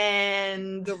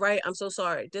 and You're right. I'm so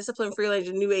sorry. Discipline, Free Range,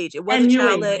 and New Age. It wasn't New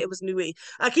child Age. led. It was New Age.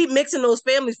 I keep mixing those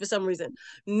families for some reason.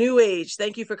 New Age.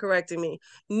 Thank you for correcting me.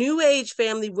 New Age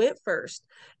family went first.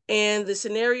 And the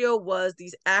scenario was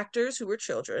these actors who were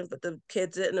children, but the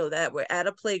kids didn't know that, were at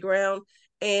a playground.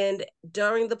 And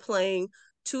during the playing,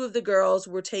 2 of the girls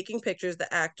were taking pictures,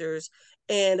 the actors,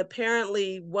 and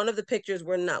apparently one of the pictures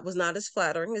was not as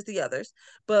flattering as the others,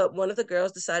 but one of the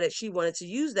girls decided she wanted to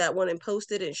use that one and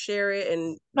post it and share it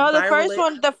and No, viral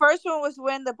it. the first one was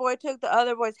when the boy took the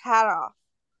other boy's hat off.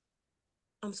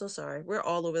 I'm so sorry. We're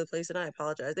all over the place and I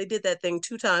apologize. They did that thing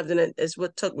 2 times and it's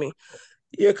what took me.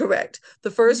 You're correct.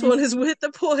 The first one is with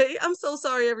the boy. I'm so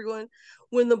sorry, everyone.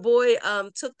 When the boy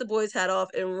took the boy's hat off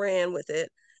and ran with it.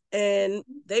 And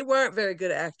they weren't very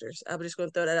good actors. I'm just going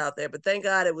to throw that out there. But thank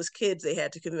God it was kids they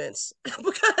had to convince.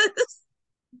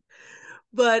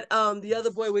 But the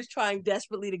other boy was trying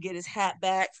desperately to get his hat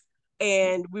back.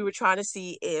 And we were trying to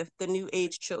see if the New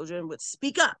Age children would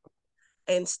speak up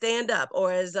and stand up,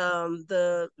 or as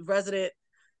the resident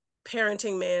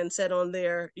parenting man said on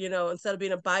there, instead of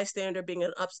being a bystander, being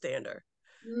an upstander.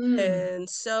 And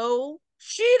so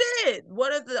She did.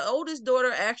 One of the oldest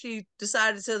daughter actually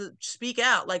decided to speak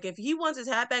out. Like, if he wants his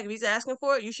hat back, if he's asking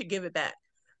for it, you should give it back.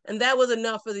 And that was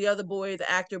enough for the other boy, the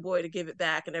actor boy, to give it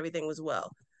back, and everything was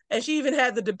well. And she even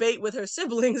had the debate with her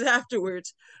siblings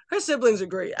afterwards. Her siblings are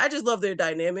great. I just love their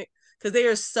dynamic because they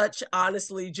are such,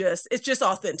 honestly, it's just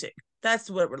authentic. That's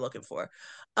what we're looking for.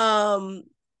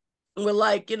 We're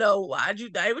like, why'd you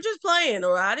die? We're just playing,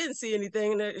 or I didn't see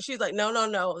anything. And she's like, no, no,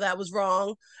 no, that was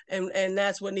wrong. And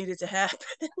that's what needed to happen.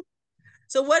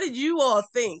 So what did you all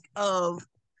think of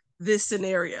this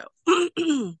scenario?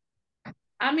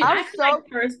 I mean, I feel like,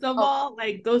 first of all,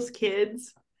 like, those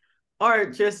kids are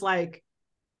just like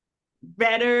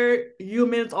better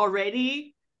humans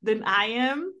already than I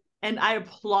am. And I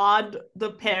applaud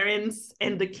the parents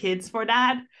and the kids for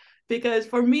that. Because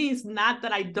for me, it's not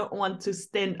that I don't want to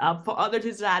stand up for others,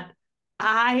 it's that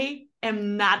I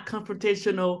am not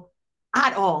confrontational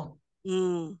at all.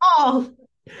 All.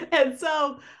 And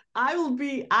so I'm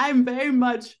very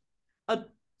much a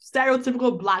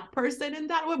stereotypical Black person in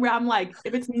that way, where I'm like,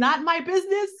 if it's not my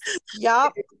business,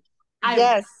 yep.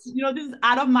 Yes. This is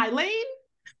out of my lane.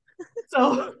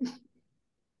 So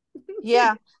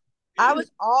yeah. I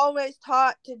was always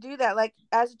taught to do that. Like,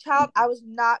 as a child, I was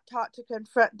not taught to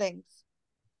confront things.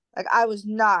 Like, I was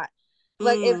not.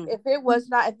 Like, if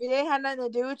it didn't have nothing to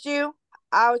do with you,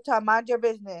 I was taught, mind your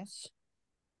business.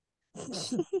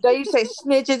 They used to say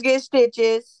snitches get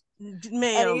stitches. Ma'am.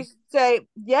 And they used to say,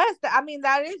 yes, I mean,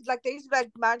 that is, like, they used to be like,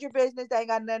 mind your business, that ain't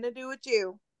got nothing to do with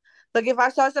you. Like, if I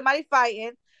saw somebody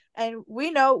fighting, and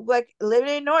we know, like, living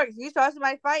in Newark, if you saw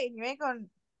somebody fighting, you ain't gonna,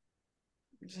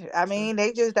 I mean,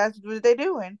 that's what they're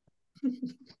doing.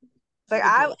 Like,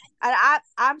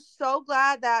 I'm so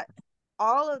glad that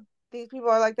all of these people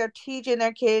are like, they're teaching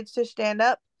their kids to stand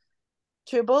up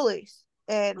to bullies,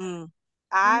 and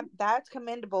that's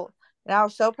commendable, and I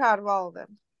was so proud of all of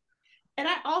them. And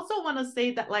I also want to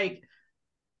say that, like,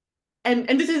 and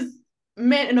this is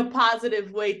meant in a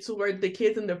positive way toward the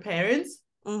kids and their parents.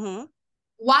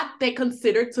 What they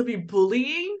consider to be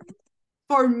bullying,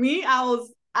 for me, I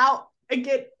was out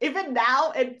again, even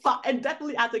now, and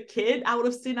definitely as a kid, I would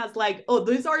have seen as like, oh,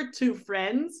 these are two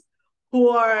friends who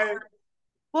are.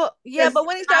 Well, yeah, but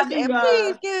when he starts saying,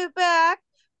 please give it back,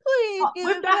 please give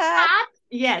it back. Hat,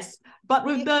 yes, but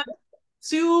with the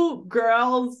two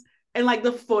girls and like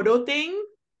the photo thing,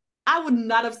 I would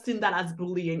not have seen that as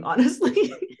bullying,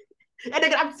 honestly. And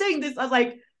again, I'm saying this as,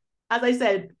 like, as I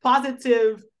said,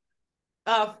 positive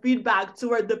feedback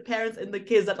toward the parents and the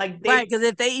kids, that like right, because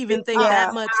if they even think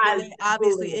that much, then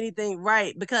obviously bullying. Anything,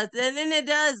 right? Because then it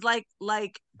does,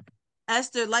 like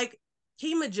Esther, like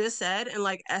Kima just said, and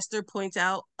like Esther points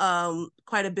out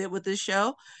quite a bit with this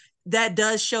show, that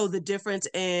does show the difference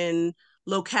in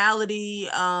locality,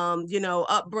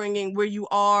 upbringing, where you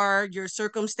are, your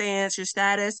circumstance, your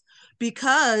status,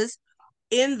 because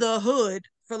in the hood,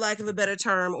 for lack of a better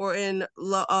term, or in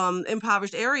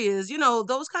impoverished areas,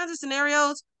 those kinds of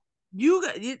scenarios,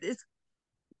 it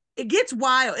gets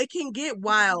wild. It can get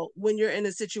wild when you're in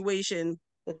a situation.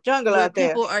 The jungle out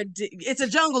there. It's a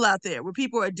jungle out there where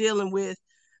people are dealing with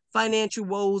financial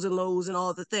woes and lows and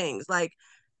all the things, like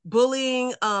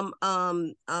bullying, not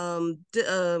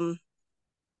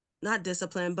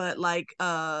discipline, but like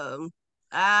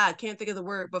I can't think of the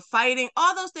word, but fighting,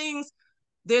 all those things.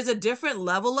 There's a different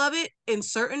level of it in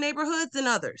certain neighborhoods than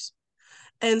others.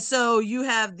 And so you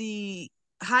have the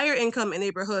higher income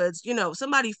neighborhoods,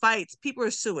 somebody fights, people are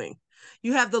suing.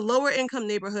 You have the lower income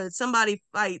neighborhoods, somebody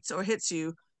fights or hits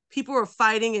you, people are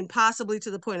fighting, and possibly to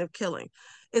the point of killing.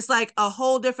 It's like a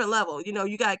whole different level.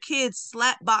 You got kids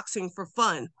slap boxing for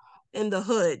fun in the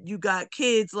hood. You got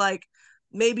kids like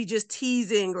maybe just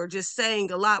teasing or just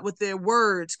saying a lot with their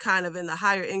words, kind of in the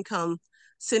higher income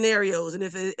scenarios. And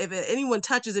if anyone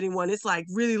touches anyone, it's like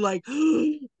really like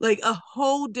like a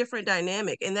whole different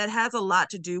dynamic, and that has a lot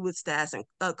to do with status and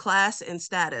class and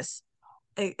status,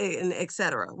 and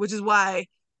etc. Which is why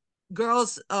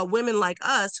girls, women like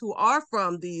us who are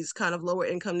from these kind of lower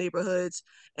income neighborhoods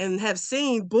and have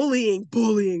seen bullying,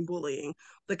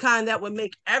 the kind that would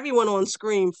make everyone on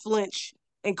screen flinch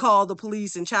and call the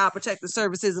police and child protective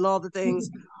services and all the things,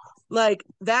 like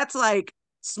that's like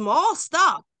small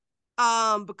stuff,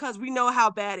 because we know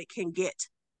how bad it can get.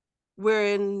 Where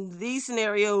in these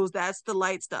scenarios, that's the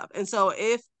light stuff. And so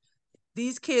if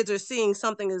these kids are seeing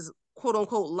something as quote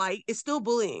unquote light, it's still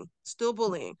bullying.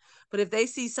 But if they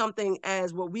see something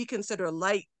as what we consider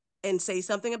light and say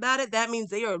something about it, that means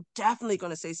they are definitely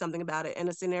going to say something about it in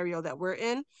a scenario that we're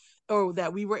in, or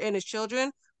that we were in as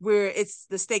children, where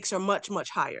the stakes are much, much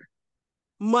higher.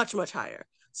 Much, much higher.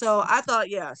 So I thought,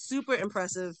 yeah, super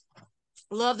impressive.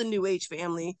 Love the New Age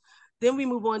family. Then we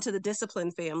move on to the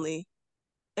disciplined family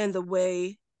and the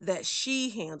way that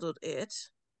she handled it.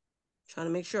 Trying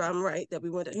to make sure I'm right that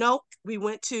we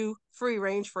went to free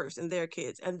range first and their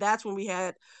kids. And that's when we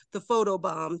had the photo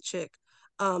bomb chick,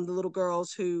 the little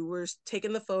girls who were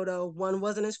taking the photo. One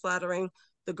wasn't as flattering.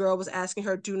 The girl was asking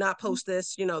her, do not post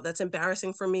this, that's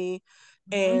embarrassing for me.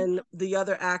 Mm-hmm. And the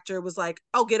other actor was like,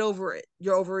 oh, get over it,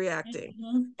 you're overreacting.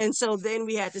 Mm-hmm. And so then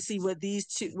we had to see what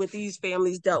these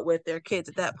families dealt with their kids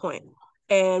at that point.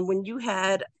 And when you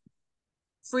had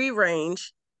free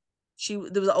range, there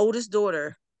was the oldest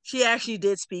daughter, she actually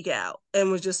did speak out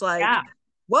and was just like,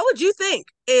 what would you think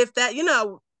if that,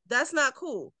 that's not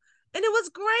cool. And it was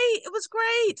great. It was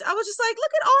great. I was just like,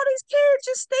 look at all these kids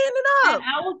just standing up. And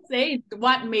I would say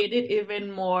what made it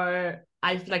even more,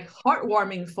 I feel like,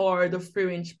 heartwarming for the free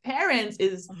range parents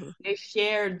is they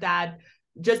shared that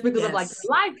just because of like the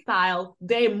lifestyle,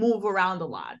 they move around a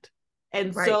lot.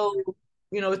 And so,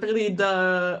 especially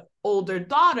the older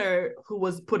daughter who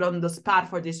was put on the spot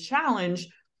for this challenge,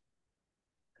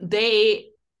 they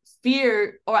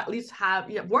fear, or at least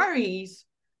have worries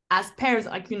as parents,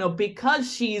 like,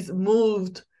 because she's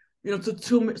moved,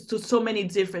 to so many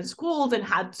different schools and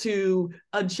had to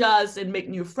adjust and make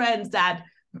new friends, that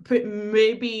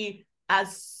maybe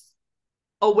as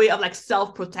a way of like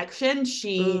self-protection,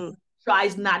 she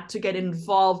tries not to get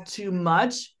involved too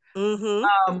much,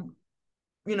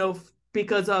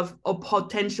 because of a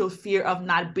potential fear of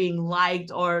not being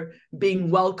liked or being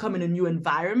welcome in a new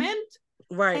environment.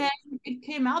 Right. And it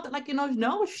came out that, like,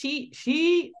 no,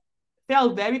 she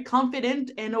felt very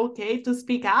confident and okay to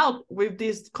speak out with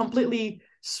these completely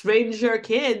stranger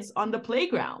kids on the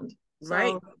playground.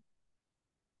 Right.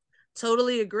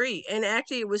 Totally agree. And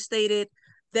actually it was stated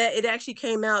that it actually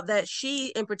came out that she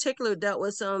in particular dealt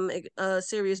with some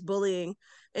serious bullying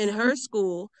in her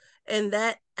school, and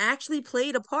that actually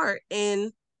played a part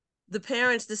in the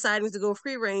parents deciding to go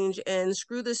free range and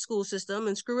screw the school system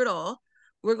and screw it all.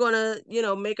 We're going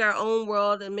to, make our own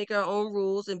world and make our own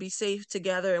rules and be safe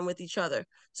together and with each other.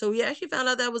 So we actually found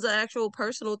out that was an actual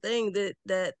personal thing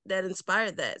that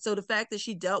inspired that. So the fact that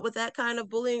she dealt with that kind of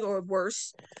bullying, or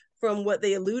worse from what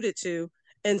they alluded to,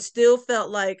 and still felt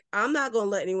like, I'm not going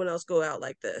to let anyone else go out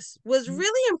like this, was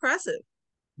really impressive.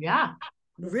 Yeah.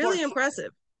 Really impressive.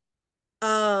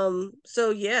 So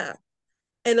yeah.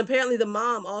 And apparently the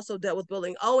mom also dealt with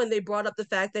bullying. Oh, and they brought up the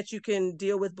fact that you can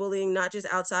deal with bullying not just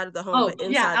outside of the home, but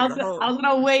inside of the home. I was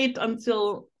gonna wait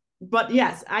until, but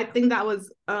yes, I think that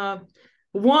was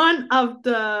one of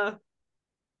the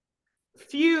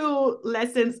few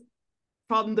lessons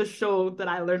from the show that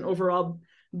I learned overall.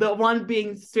 The one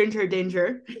being stranger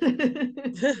danger.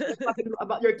 Talking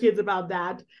about your kids about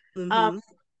that.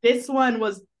 This one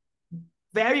was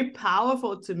very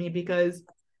powerful to me because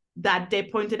that they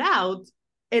pointed out.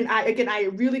 And I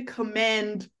really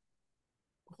commend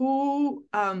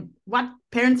what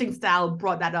parenting style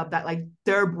brought that up, that like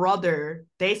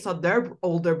they saw their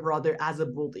older brother as a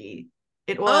bully.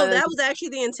 That was actually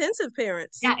the intensive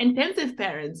parents. Yeah, intensive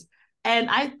parents. And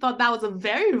I thought that was a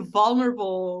very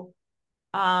vulnerable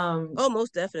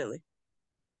most definitely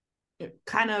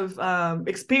kind of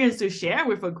experience to share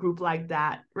with a group like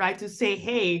that, right? To say,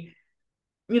 hey,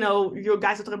 you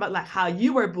guys are talking about like how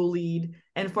you were bullied,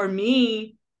 and for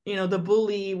me, the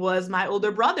bully was my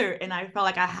older brother, and I felt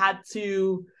like I had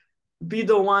to be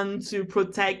the one to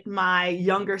protect my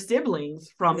younger siblings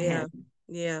from him.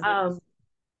 Yeah.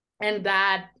 And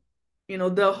that,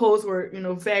 the hosts were,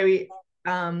 very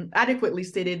adequately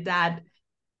stated that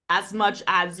as much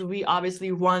as we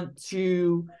obviously want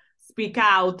to speak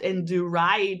out and do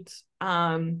right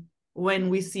when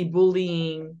we see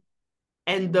bullying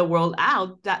and the world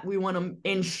out, that we want to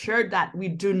ensure that we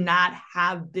do not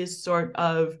have this sort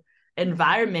of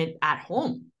environment at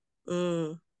home.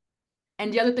 And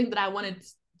the other thing that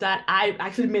I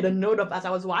actually made a note of as I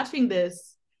was watching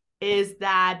this is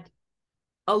that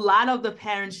a lot of the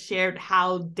parents shared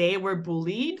how they were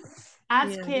bullied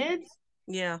as kids.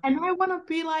 Yeah. And I want to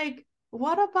be like,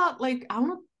 what about, like, I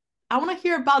want to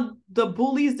hear about the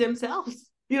bullies themselves.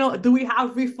 Do we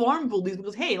have reform bullies?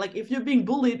 Because, hey, like, if you're being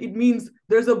bullied, it means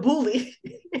there's a bully,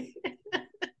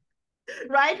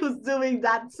 right? Who's doing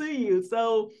that to you.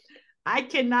 So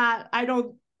in our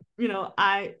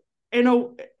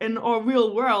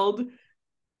real world,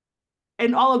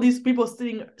 and all of these people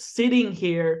sitting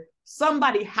here,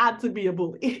 somebody had to be a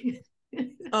bully.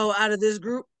 Out of this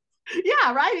group?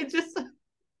 Yeah, right? It's just...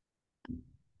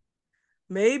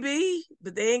 Maybe,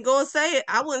 but they ain't gonna say it.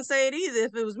 I wouldn't say it either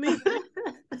if it was me.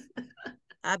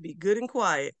 I'd be good and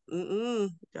quiet. Y'all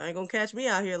ain't gonna catch me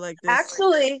out here like this.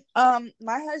 Actually,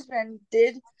 my husband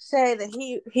did say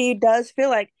that he does feel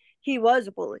like he was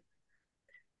a bully.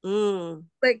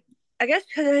 Like, I guess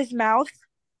because of his mouth. I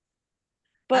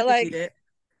But can see like, that.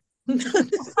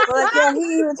 but like, yeah,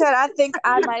 he even said, "I think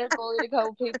I might have bullied a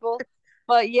couple people."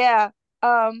 But yeah,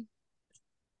 um,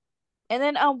 and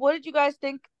then what did you guys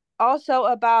think also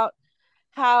about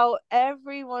how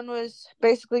everyone was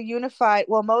basically unified?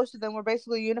 Well, most of them were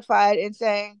basically unified in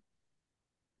saying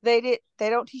they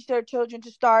don't teach their children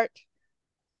to start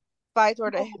fights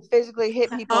or to physically hit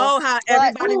people, Oh, how but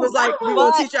everybody was like, "We're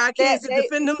gonna but teach our they kids to they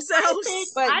defend themselves."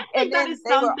 I and think that then is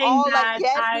they were something all like, that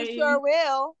 "Yes, we sure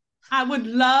will." I would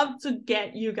love to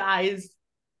get you guys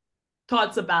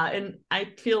thoughts about, and I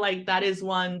feel like that is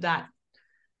one that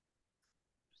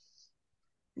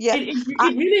Yeah,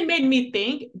 it really made me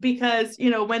think, because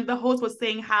when the host was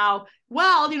saying how,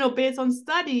 well, based on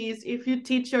studies, if you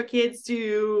teach your kids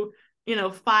to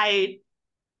fight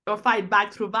or fight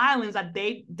back through violence, that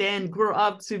they then grow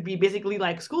up to be basically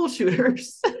like school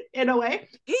shooters in a way.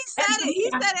 He said it. He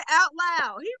said it out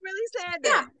loud. He really said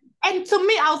Yeah. that. And to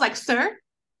me, I was like, sir,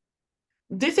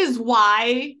 this is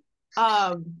why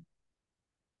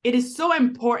it is so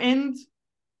important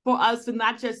for us to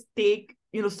not just take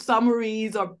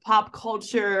summaries or pop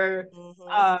culture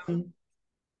um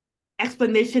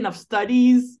explanation of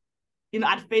studies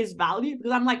at face value,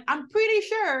 because I'm pretty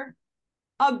sure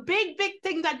a big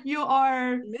thing that you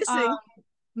are Missing.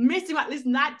 missing, at least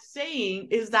not saying,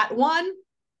 is that one,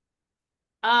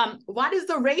 what is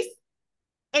the race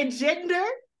and gender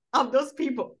of those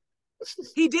people?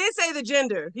 He did say the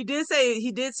gender. He did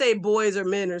say boys or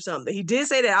men or something. He did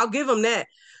say that. I'll give him that.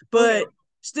 But Okay.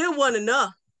 still wasn't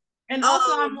enough. And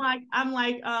also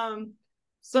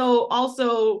so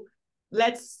also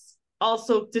let's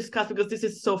also discuss, because this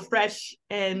is so fresh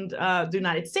and the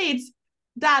United States,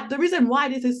 that the reason why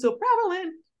this is so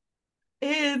prevalent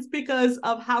is because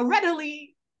of how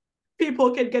readily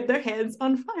people can get their hands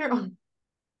on firearms.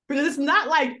 Because it's not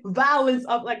like violence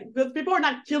of like, because people are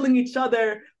not killing each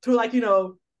other through like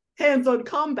hands-on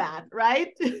combat,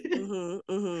 right?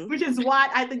 Which is why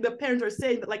I think the parents are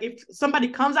saying that, like, if somebody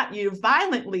comes at you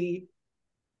violently,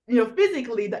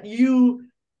 physically, that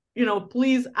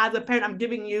please, as a parent, I'm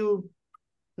giving you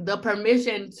the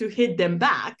permission to hit them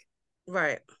back.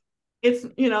 Right. It's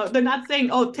they're not saying,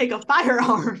 oh, take a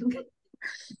firearm.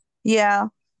 Yeah.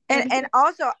 And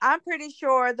also, I'm pretty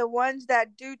sure the ones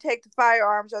that do take the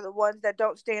firearms are the ones that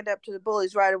don't stand up to the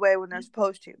bullies right away when they're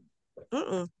supposed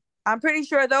to. I'm pretty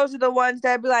sure those are the ones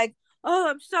that be like, "Oh,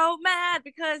 I'm so mad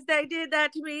because they did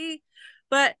that to me,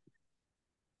 but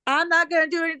I'm not gonna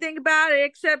do anything about it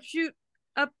except shoot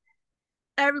up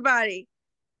everybody."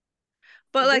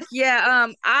 But like, yeah,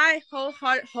 I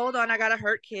hold on, I got a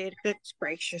hurt kid. Goodness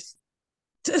gracious.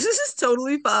 This is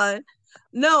totally fine.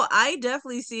 No, I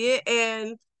definitely see it.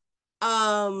 And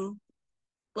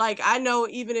like, I know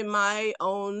even in my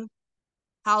own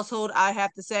household, I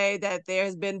have to say that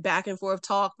there's been back and forth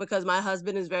talk, because my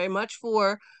husband is very much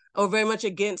for or very much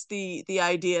against the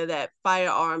idea that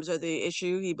firearms are the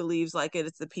issue. He believes like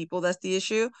it's the people that's the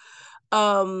issue.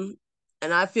 And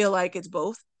I feel like it's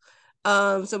both.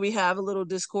 So we have a little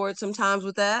discord sometimes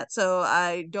with that. So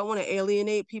I don't want to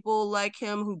alienate people like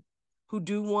him who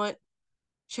do want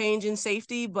change in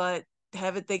safety, but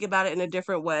have it think about it in a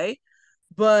different way.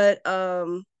 But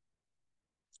I'm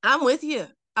with you.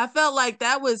 I felt like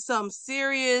that was some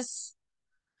serious.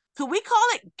 Could we call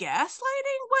it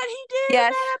gaslighting what he did in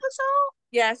Yes. that episode?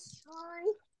 Yes.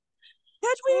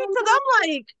 Because I'm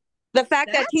like, the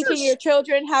fact that that's teaching your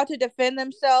children how to defend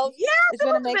themselves yes, is it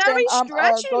going to was make them very go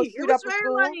stretchy. It shoot was up a very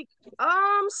school. like,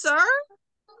 sir,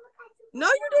 no,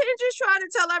 you didn't just try to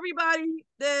tell everybody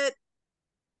that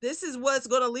this is what's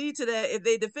going to lead to that if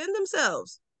they defend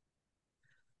themselves.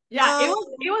 Yeah, it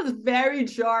was very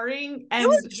jarring, and it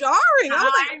was jarring.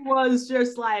 I was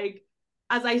just like,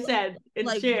 as I said and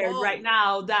like, shared whoa. right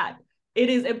now, that it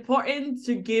is important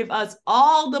to give us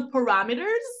all the parameters.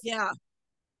 Yeah.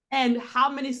 And how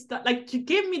many like to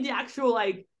give me the actual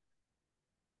like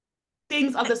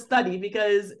things of the study,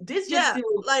 because this just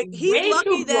feels like he's way lucky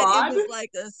too that it broad. was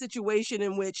like a situation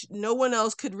in which no one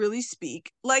else could really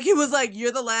speak. Like it was like,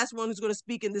 you're the last one who's going to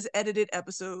speak in this edited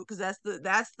episode, because that's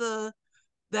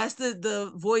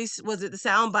the voice, was it the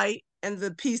sound bite and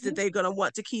the piece that they're going to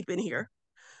want to keep in here.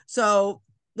 So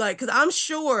like, because I'm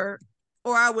sure,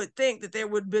 or I would think that there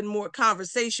would have been more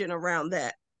conversation around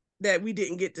that we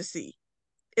didn't get to see.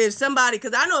 If somebody,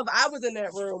 because I know if I was in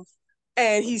that room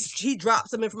and he dropped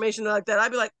some information like that,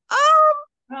 I'd be like,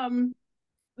 no,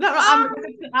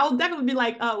 I will definitely be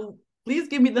like, please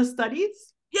give me the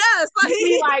studies. Yes, like, give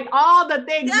me like all the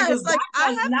things, yes, because like that I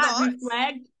does have not thoughts.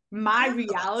 reflect my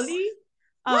reality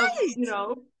of right.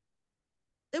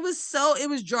 It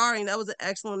was jarring. That was an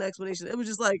excellent explanation. It was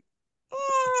just like,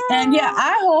 And yeah,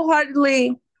 I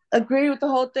wholeheartedly agree with the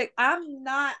whole thing. I'm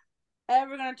not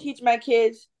ever gonna teach my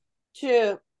kids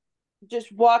to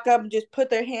just walk up and just put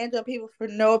their hands on people for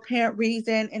no apparent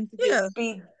reason and to yeah, just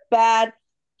be bad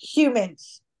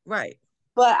humans. right.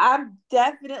 But I'm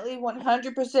definitely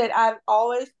 100%.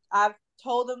 I've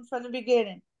told them from the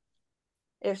beginning.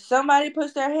 If somebody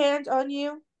puts their hands on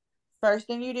you, first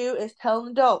thing you do is tell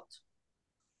an adult.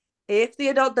 If the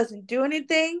adult doesn't do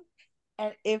anything,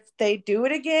 and if they do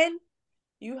it again,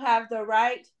 you have the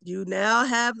right You now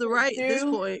have the to right at this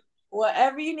do point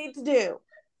whatever you need to do.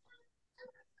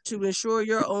 to ensure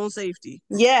your own safety.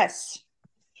 Yes.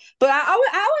 But I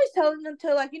always tell them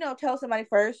to, like, tell somebody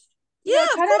first. Yeah, of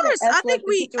Try not to course. I think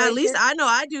escalate the at least situation. I know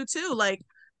I do too. Like,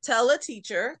 tell a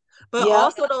teacher, but Yeah.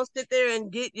 also don't sit there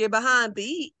and get your behind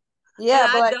beat. And Yeah,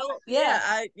 but I like, don't, yeah.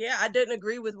 I didn't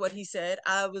agree with what he said.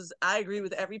 I agree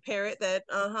with every parent that,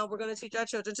 we're going to teach our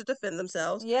children to defend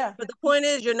themselves. Yeah. But the point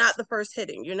is, you're not the first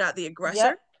hitting. You're not the aggressor.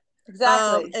 Yep.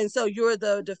 Exactly. And so you're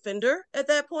the defender at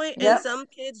that point. And Yep. some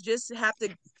kids just have to,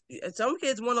 some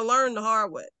kids want to learn the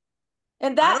hard way.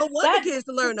 And I that don't want the that kids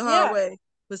to learn the hard yeah, way,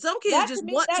 but some kids that to just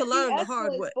me, want to that learn the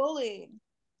hard de-escalates way. bullying.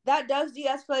 That does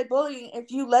de-escalate bullying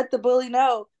if you let the bully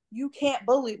know you can't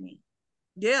bully me.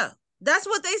 Yeah. That's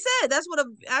what they said. That's what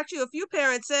actually a few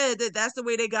parents said, that that's the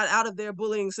way they got out of their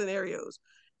bullying scenarios,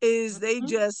 is they Mm-hmm.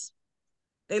 just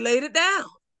they laid it down,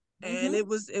 and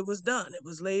Mm-hmm. it was done. It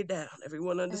was laid down.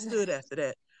 Everyone understood after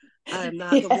that. I am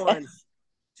not the Yes. one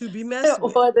to be messed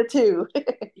with, Or the two.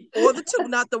 or the two,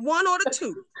 not the one or the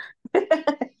two.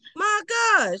 My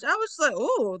gosh, I was like,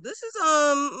 oh, this is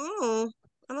I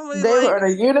don't really They like. were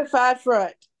on a unified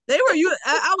front. They were you.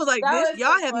 I was like, That this. was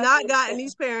Y'all some have not funny gotten shit.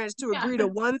 these parents to agree to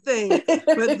one thing,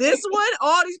 but this one,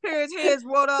 all these parents' hands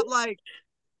rolled up like,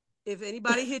 if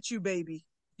anybody hits you, baby,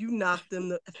 you knock them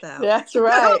the F out. That's I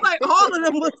was right. like, all of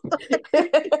them was like,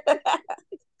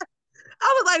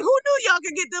 I was like, who knew y'all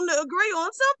could get them to agree on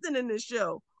something in this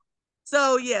show?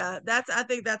 So yeah, I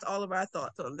think that's all of our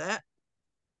thoughts on that.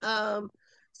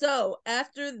 So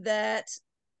after that,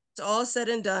 it's all said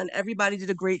and done. Everybody did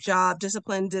a great job.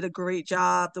 Discipline did a great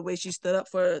job. The way she stood up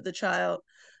for the child.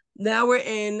 Now we're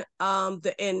in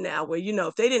the end now, where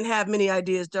if they didn't have many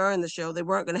ideas during the show, they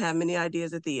weren't going to have many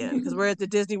ideas at the end, because we're at the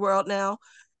Disney World now,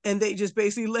 and they just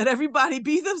basically let everybody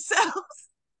be themselves,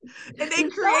 and they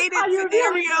That's created how you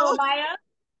reveal people, scenarios. Maya.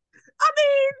 I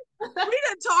mean, we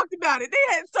done talked about it.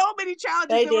 They had so many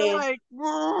challenges They that were did. like,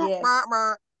 Yes.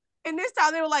 and this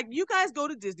time they were like, you guys go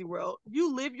to Disney World,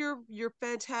 you live your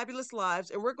fantabulous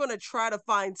lives, and we're going to try to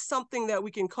find something that we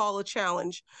can call a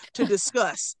challenge to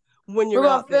discuss when We're you're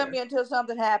gonna out film there. you until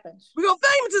something happens. We're going to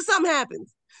film until something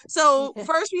happens. So Yeah.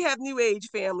 first we have New Age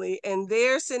family, and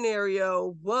their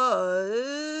scenario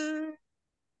was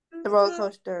The roller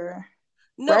coaster.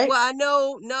 no, Right? well, I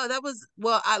know, no, that was,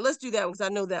 well, let's do that one because I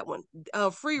know that one.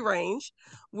 Free range,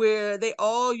 where they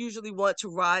all usually want to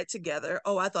ride together.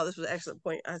 Oh, I thought this was an excellent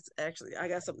point. I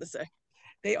got something to say.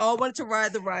 They all wanted to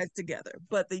ride the rides together,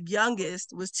 but the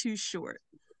youngest was too short.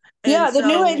 And Yeah, the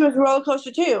new age so, was a roller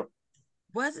coaster too.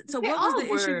 was it? So, They what was all the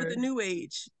issue with the were. new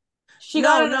age? She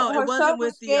got No, in no, it her wasn't son with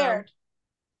was the scared.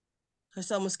 her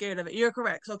son was scared of it. You're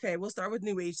correct. Okay, we'll start with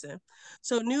New Age then.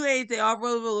 So New Age, they all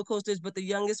rode roller coasters, but the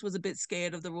youngest was a bit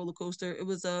scared of the roller coaster. It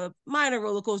was a minor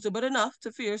roller coaster, but enough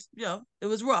to fear. It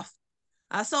was rough.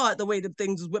 I saw it the way the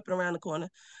things was whipping around the corner.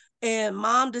 And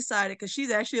mom decided, because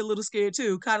she's actually a little scared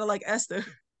too, kind of like Esther,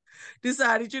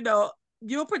 decided,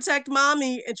 you'll protect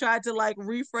mommy, and tried to like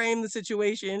reframe the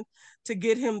situation to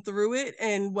get him through it.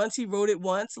 And once he wrote it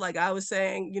once, like I was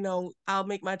saying, I'll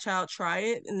make my child try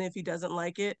it. And if he doesn't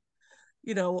like it,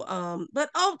 but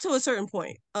to a certain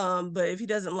point. But if he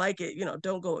doesn't like it,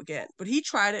 don't go again. But he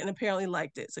tried it and apparently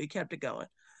liked it, so he kept it going.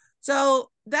 So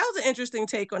that was an interesting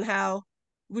take on how.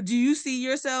 Would you see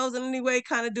yourselves in any way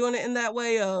kind of doing it in that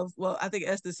way of, well, I think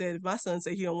Esther said, if my son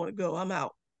say he don't want to go, I'm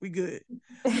out. We good.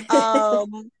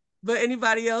 But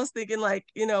anybody else thinking like,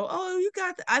 oh, you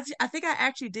got I think I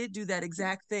actually did do that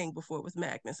exact thing before with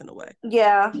Magnus in a way.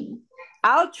 Yeah,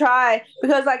 I'll try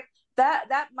because like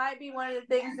that might be one of the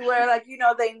things where like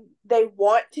they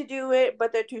want to do it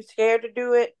but they're too scared to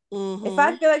do it. If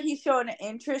I feel like they're showing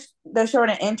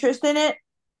an interest in it,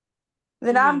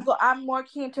 then I'm more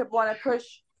keen to want to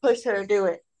push her to do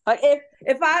it. Like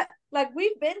if I like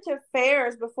we've been to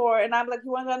fairs before and I'm like,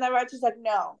 you want to go on that ride? She's like,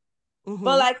 no.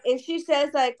 But like if she says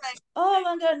like, oh, I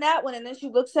want to go on that one, and then she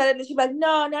looks at it and she's like,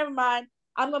 no, never mind.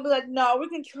 I'm gonna be like, no, we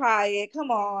can try it. Come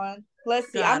on,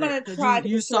 let's see. I'm Got it. gonna Because try to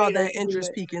you saw persuade her that to do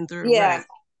interest it. peeking through, Yeah. right?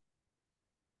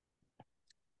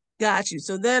 Got you.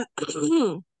 So then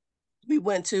we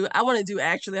went to, I want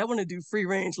to do free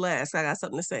range last. I got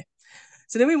something to say.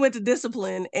 So then we went to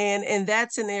Discipline, and in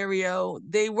that scenario,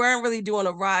 they weren't really doing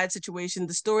a ride situation.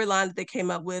 The storyline that they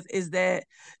came up with is that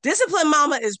Discipline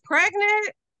Mama is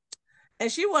pregnant,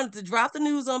 and she wanted to drop the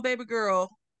news on baby girl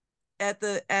at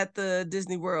the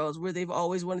Disney Worlds where they've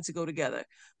always wanted to go together,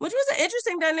 which was an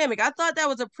interesting dynamic. I thought that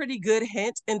was a pretty good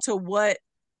hint into what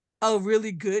a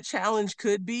really good challenge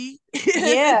could be.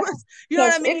 Yeah, You know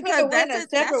what because I mean? it could Because have went a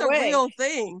that's separate a way. real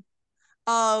thing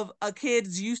of a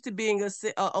kid's used to being a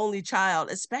only child,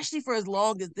 especially for as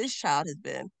long as this child has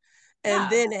been, and Yeah.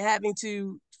 then having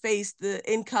to face the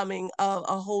incoming of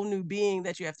a whole new being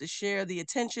that you have to share the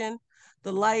attention,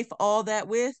 the life, all that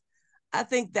with. I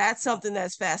think that's something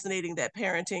that's fascinating that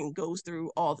parenting goes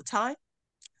through all the time.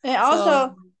 And So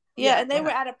also, yeah, yeah, and they were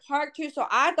at a park too, so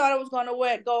I thought it was going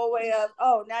to go away of,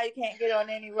 oh, now you can't get on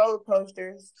any roller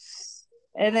coasters.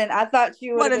 And then I thought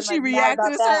she would what have if been she like mad reacted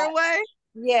about a that. certain way?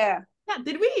 Yeah. Yeah.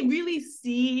 Did we really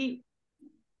see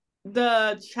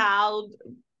the child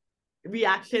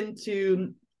reaction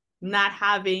to not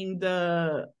having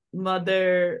the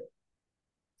mother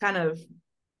kind of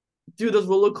do this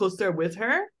roller coaster with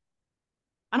her?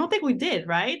 I don't think we did,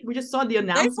 right? We just saw the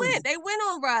announcement. They went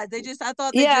on rides. I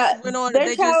thought they just Yeah, went on, their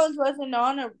they just, challenge wasn't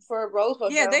on for a roller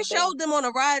coaster, yeah, I they don't think. showed them on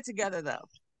a ride together though.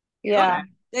 Yeah. Okay.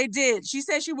 They did. She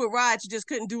said she would ride. She just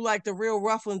couldn't do like the real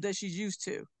rough ones that she's used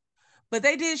to. But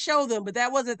they did show them, but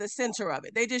that wasn't the center of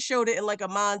it. They just showed it in like a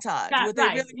montage. Yeah, What they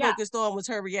right. really Yeah. focused on was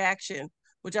her reaction,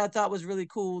 which I thought was really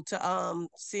cool to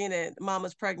seeing that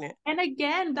mama's pregnant. And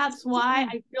again, that's why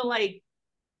I feel like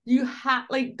you have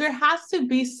like there has to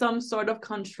be some sort of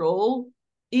control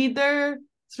either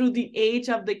through the age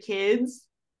of the kids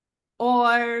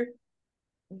or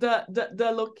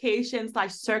the location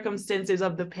slash circumstances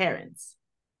of the parents.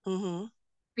 Mm-hmm.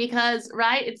 Because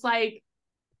right, it's like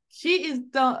she is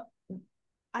the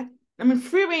I I mean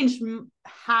free range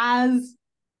has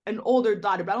an older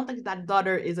daughter, but I don't think that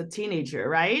daughter is a teenager,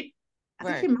 right? I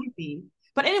think Right. she might be.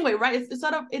 But anyway, right? It's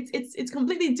sort of it's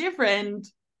completely different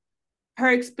her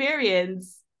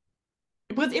experience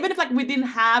because even if like we didn't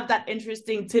have that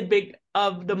interesting tidbit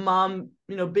of the mom,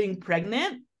 being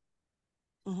pregnant,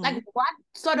 Mm-hmm. like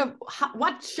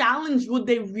what challenge would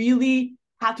they really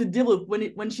have to deal with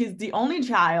when she's the only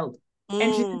child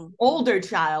and she's an older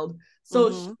child? So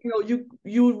Mm-hmm.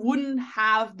 you wouldn't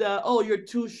have the, oh, you're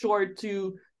too short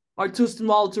to or too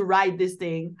small to ride this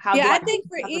thing. How Yeah, do I I think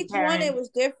for as a each one it parent? was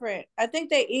different. I think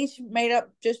they each made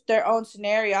up just their own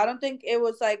scenario. I don't think it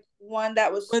was like one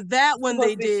that was But that one supposed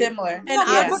they to be did. similar. And No, but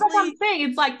Yeah. that's what I'm honestly, saying.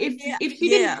 It's like yeah, if she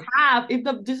didn't yeah. have, if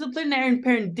the disciplinarian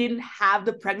parent didn't have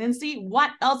the pregnancy,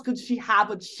 what else could she have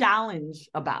a challenge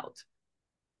about?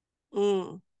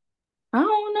 Mm. I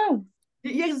don't know.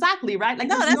 Yeah, exactly, right? Like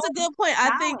No, there's no that's a good point.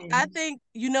 I challenge. think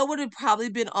you know what would probably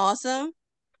been awesome.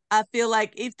 I feel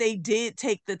like if they did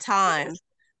take the time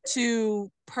to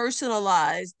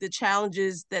personalize the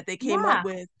challenges that they came up Yeah,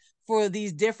 with for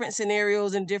these different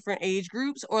scenarios and different age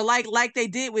groups, or like they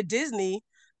did with Disney,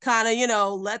 kind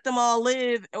of, let them all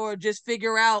live or just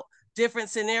figure out different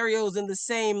scenarios in the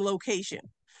same location.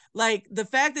 Like the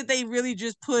fact that they really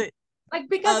just put like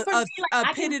because for me, like a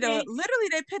I can pitted a say literally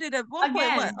they pitted at one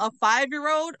point what again, a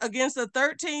 5-year-old against a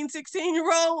 13,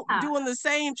 16-year-old yeah. doing the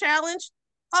same challenge.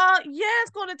 Yeah,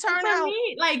 it's going to And turn for out.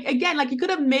 me, like again, like you could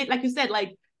have made, like you said,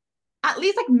 like at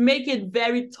least like make it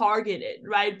very targeted,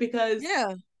 right? Because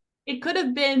Yeah, it could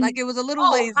have been, like it was a little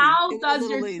oh, lazy. It how was a does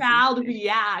little your lazy. child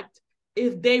react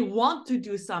if they want to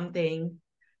do something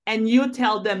and you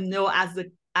tell them no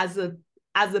as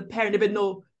a parent, even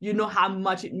though you know how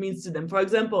much it means to them. For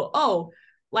example, oh,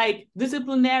 like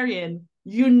disciplinarian,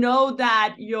 you know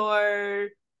that your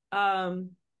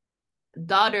um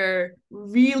daughter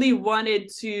really wanted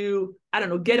to, I don't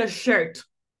know, get a shirt,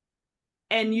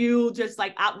 and you just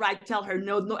like outright tell her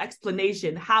no, no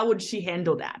explanation. How would she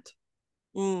handle that?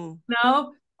 Mm.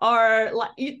 No, or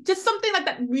like just something like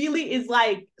that really is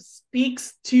like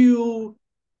speaks to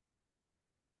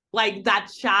like that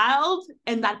child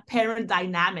and that parent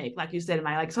dynamic, like you said,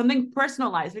 Maya, like something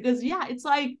personalized. Because yeah, it's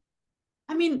like,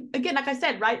 I mean, again, like I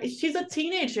said, right? She's a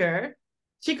teenager.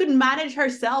 She could manage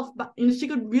herself, but she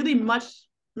could really much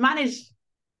manage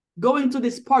going to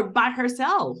this park by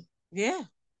herself. Yeah.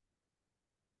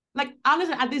 Like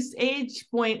honestly, at this age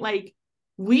point, like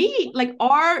we like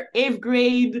our 8th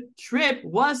grade trip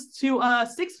was to a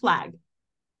Six Flag,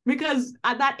 because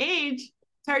at that age,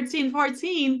 13,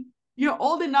 14, you're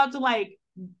old enough to like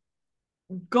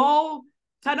go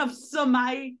kind of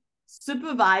semi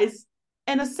supervise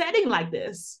in a setting like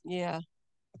this. Yeah.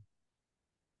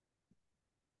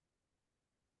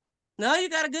 No, you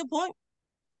got a good point.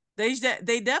 They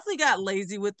definitely got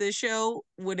lazy with this show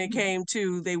when it came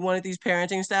to they wanted these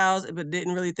parenting styles, but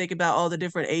didn't really think about all the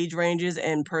different age ranges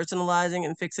and personalizing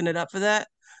and fixing it up for that.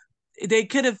 They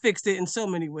could have fixed it in so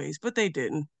many ways, but they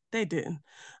didn't. They didn't.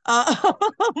 Uh,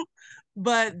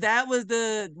 but that was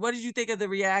the. What did you think of the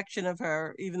reaction of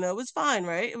her? Even though it was fine,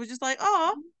 right? It was just like,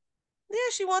 oh, yeah,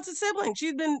 she wants a sibling. She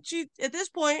at this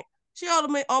point she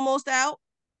almost out.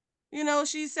 You know,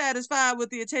 she's satisfied with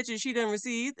the attention she done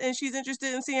received, and she's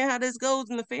interested in seeing how this goes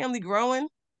and the family growing.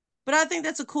 But I think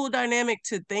that's a cool dynamic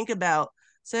to think about,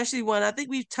 especially when I think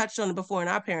we've touched on it before in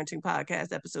our parenting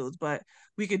podcast episodes, but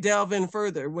we could delve in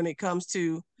further when it comes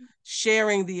to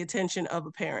sharing the attention of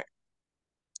a parent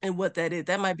and what that is.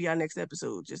 That might be our next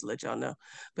episode, just to let y'all know.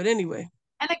 But anyway.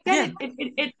 And yeah.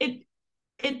 again,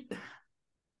 it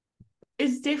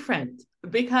is different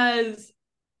because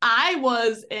I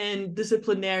was in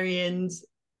disciplinarians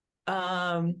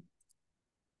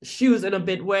shoes in a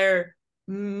bit where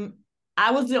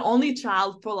I was the only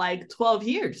child for like 12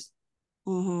 years.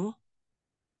 Mm-hmm.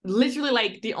 Literally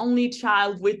like the only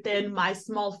child within my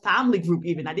small family group.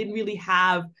 Even I didn't really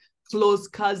have close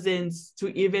cousins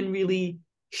to even really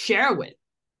share with.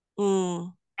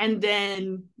 And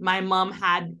then my mom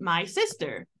had my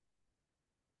sister.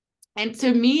 And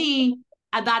to me,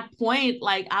 at that point,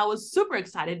 like I was super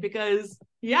excited because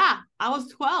yeah, I was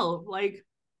 12. Like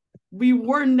we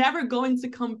were never going to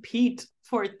compete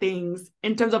for things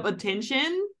in terms of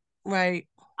attention. Right.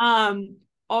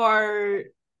 Or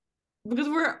because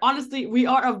we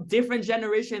are of different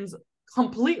generations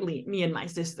completely, me and my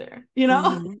sister, you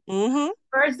know? Mm-hmm.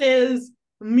 Versus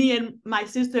me and my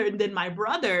sister and then my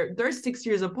brother, they're 6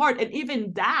 years apart. And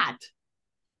even that,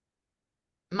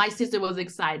 my sister was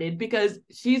excited because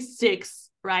she's 6,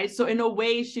 right? So in a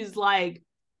way, she's like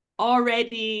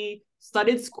already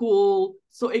studied school.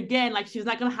 So again, like she's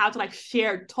not gonna have to like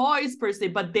share toys per se,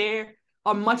 but they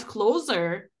are much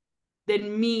closer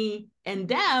than me and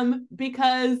them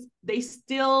because they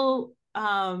still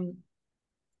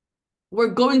were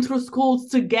going through schools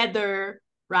together,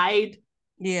 right?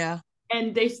 Yeah.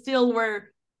 And they still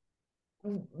were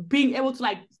being able to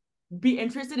like be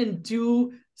interested in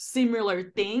do similar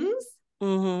things,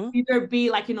 either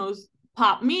be like, you know,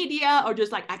 pop media or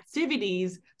just like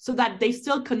activities, so that they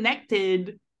still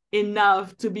connected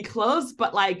enough to be close.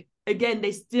 But like, again,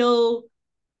 they still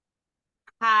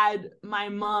had my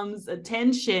mom's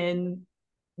attention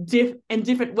in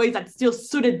different ways that still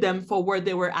suited them for where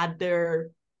they were at their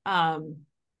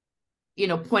you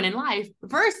know, point in life.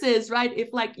 Versus, right, if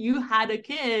like you had a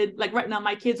kid, like right now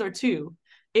my kids are 2,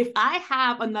 if I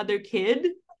have another kid,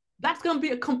 that's gonna be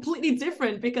a completely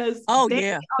different because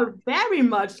they are very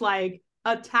much like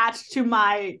attached to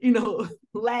my, you know,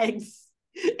 legs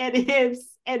and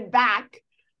hips and back.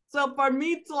 So for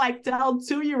me to like tell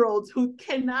 2-year-olds who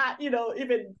cannot, you know,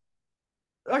 even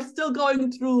are still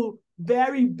going through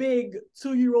very big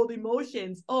 2-year-old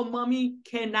emotions, oh, mommy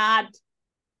cannot,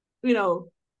 you know,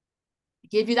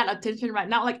 give you that attention right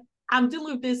now. Like I'm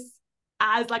dealing with this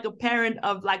as like a parent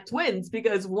of like twins,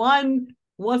 because one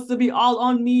wants to be all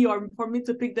on me or for me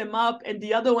to pick them up, and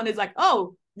the other one is like,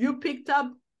 oh, you picked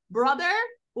up brother,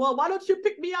 well, why don't you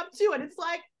pick me up too? And it's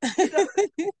like, you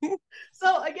know.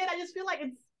 So again, I just feel like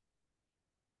it's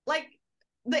like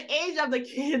the age of the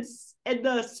kids and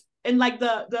like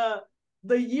the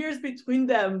years between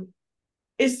them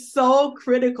is so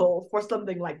critical for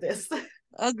something like this.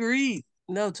 Agreed.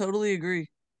 No, totally agree.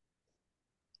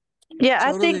 Yeah,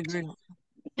 totally I think. agree.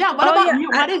 Yeah, what about you?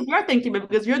 What is your thinking?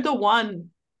 Because you're the one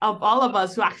of all of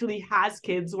us who actually has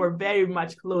kids who are very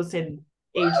much close in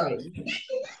age range.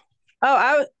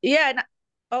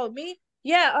 Me?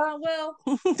 Yeah, well.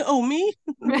 Oh, me?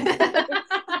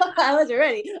 I wasn't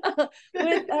ready.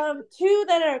 With 2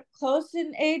 that are close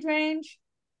in age range,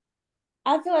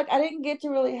 I feel like I didn't get to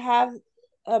really have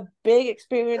a big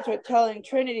experience with telling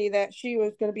Trinity that she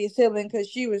was going to be a sibling because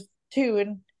she was 2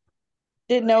 and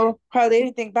didn't know hardly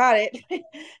anything about it.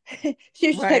 She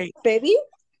was just like, baby.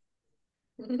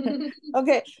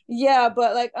 Okay, yeah,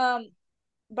 but like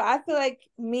but I feel like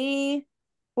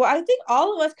I think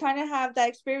all of us kind of have that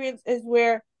experience, is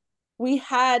where we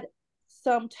had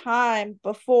some time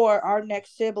before our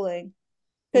next sibling,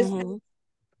 because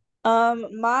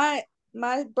my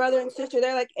brother and sister,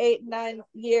 they're like 8-9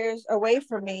 years away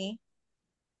from me.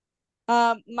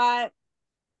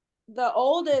 The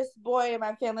oldest boy in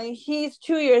my family, he's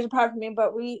 2 years apart from me,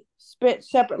 but we spent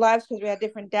separate lives because we had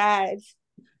different dads.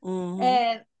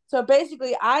 And so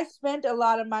basically I spent a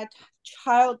lot of my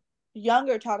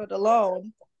younger childhood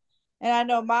alone. And I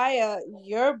know Maya,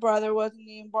 your brother wasn't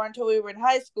even born until we were in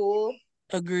high school.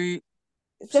 Agreed.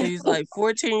 She's like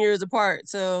 14 years apart.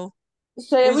 So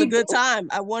So It yeah, was a we good did. time.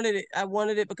 I wanted it. I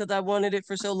wanted it because I wanted it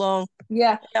for so long.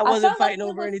 Yeah, I I wasn't felt like fighting it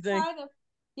over was anything. kind of.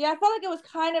 Yeah, I felt like it was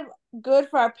kind of good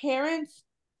for our parents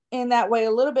in that way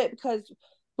a little bit because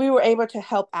we were able to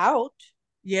help out.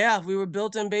 Yeah, we were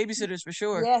built-in babysitters for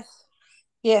sure. Yes.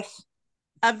 Yes.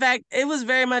 In fact, it was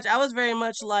very much. I was very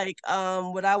much like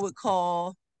what I would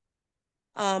call.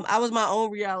 I was my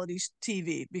own reality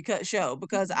TV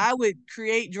because I would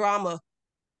create drama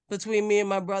between me and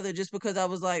my brother just because I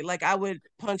was like I would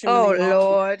punch him in Oh the arm.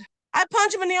 Lord. I'd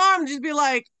punch him in the arm and just be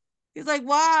like, he's like,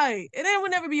 why? And it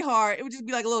would never be hard. It would just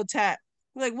be like a little tap.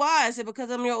 Like, why? I said, because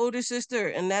I'm your older sister,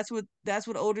 and that's what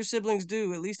older siblings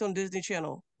do, at least on Disney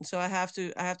Channel. So I have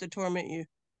to torment you.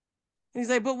 And he's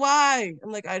like, but why?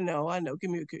 I'm like, I know, give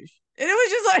me a kush. And it was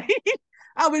just like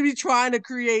I would be trying to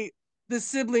create the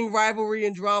sibling rivalry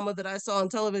and drama that I saw on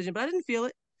television, but I didn't feel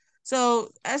it. So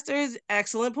Esther's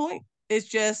excellent point. It's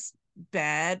just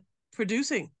bad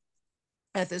producing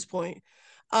at this point.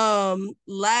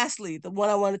 Lastly, the one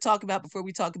I want to talk about before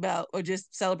we talk about or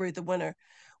just celebrate the winner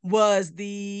was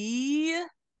the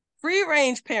free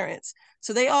range parents.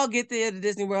 So they all get there to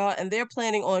Disney World and they're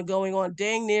planning on going on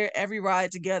dang near every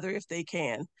ride together if they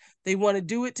can. They want to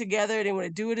do it together, they want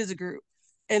to do it as a group.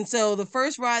 And so the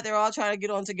first ride they're all trying to get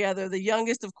on together. The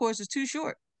youngest, of course, is too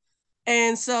short.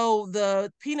 And so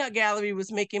the peanut gallery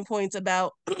was making points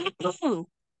about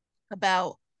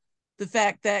about the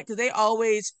fact that because they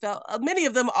always felt many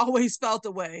of them always felt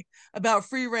a way about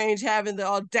free range having the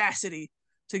audacity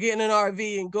to get in an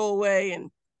RV and go away and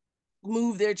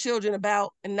move their children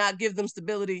about and not give them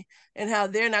stability and how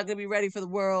they're not going to be ready for the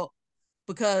world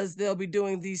because they'll be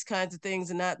doing these kinds of things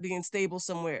and not being stable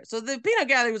somewhere. So the peanut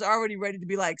gallery was already ready to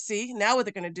be like, see, now what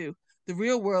they're going to do. The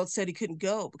real world said he couldn't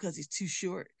go because he's too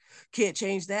short. Can't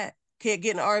change that. Can't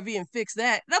get an RV and fix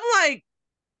that. And I'm like,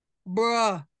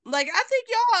 bruh, like I think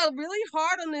y'all are really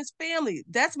hard on this family.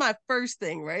 That's my first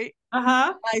thing, right?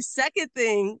 Uh-huh. My second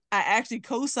thing, I actually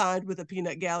co-signed with a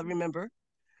peanut gallery member,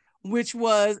 which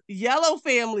was Yellow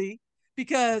Family,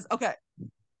 because okay,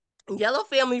 Yellow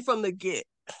Family from the get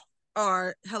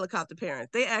are helicopter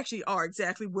parents. They actually are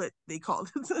exactly what they call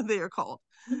they are called.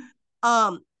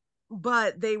 Um,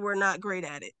 but they were not great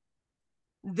at it.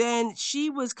 Then she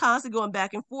was constantly going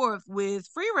back and forth with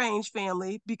Free Range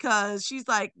Family because she's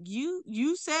like,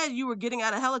 you said you were getting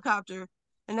out of helicopter,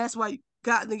 and that's why you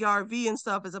got in the RV and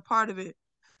stuff as a part of it.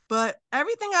 But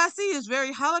everything I see is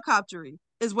very helicoptery,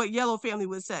 is what Yellow Family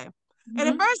would say. And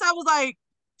at Mm-hmm. first I was like,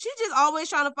 she's just always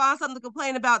trying to find something to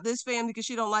complain about this family because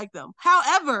she don't like them.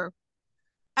 However,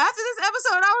 after this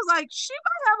episode, I was like, she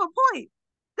might have a point.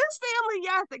 This family,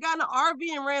 yes, they got in an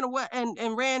RV and ran away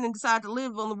and ran and decided to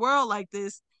live on the world like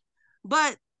this.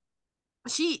 But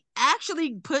she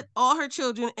actually put all her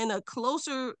children in a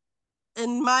closer,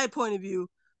 in my point of view,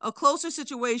 a closer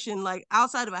situation, like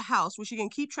outside of a house where she can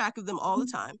keep track of them all the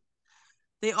time.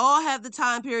 They all have the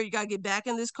time period. You got to get back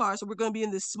in this car. So we're going to be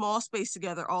in this small space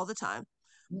together all the time.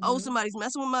 Oh, Mm-hmm. somebody's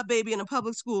messing with my baby in a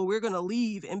public school. We're going to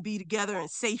leave and be together in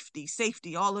safety,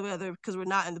 all together because we're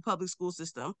not in the public school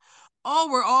system. Oh,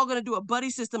 we're all going to do a buddy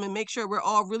system and make sure we're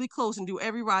all really close and do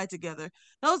every ride together.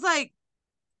 And I was like,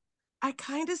 I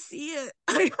kind of see it.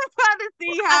 I kind of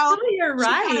see how Actually, you're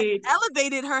she kind of right.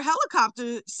 elevated her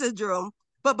helicopter syndrome.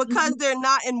 But because Mm-hmm. they're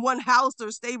not in one house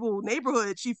or stable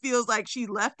neighborhood, she feels like she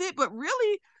left it. But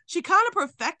really, she kind of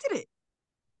perfected it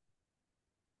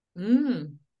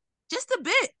Mm. just a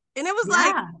bit. And it was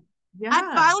like, Yeah. I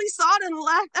Yeah. finally saw it in the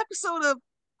last episode of,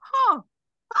 huh,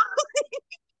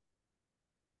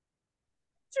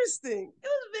 interesting. It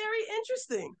was very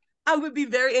interesting. I would be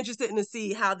very interested in to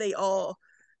see how they all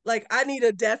like I need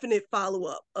a definite follow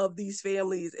up of these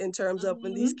families in terms of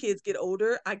when these Mm-hmm. kids get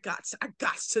older. I got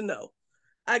to know.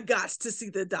 I got to see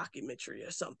the documentary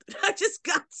or something. I just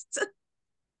got to.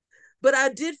 But I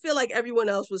did feel like everyone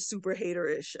else was super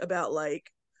haterish about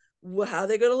like how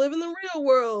they're gonna live in the real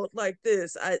world like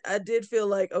this. I did feel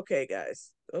like okay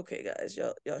guys,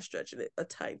 y'all stretching it a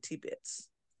tiny bits.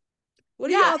 What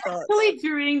are Yeah, y'all thoughts? actually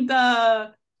during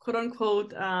the quote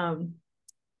unquote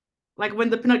like when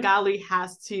the peanut gallery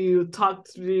has to talk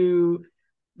through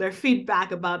their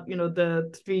feedback about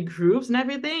the three groups and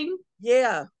everything.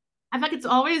 Yeah, I feel like it's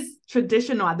always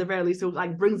traditional at the very least. So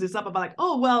like brings this up about like,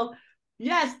 oh well,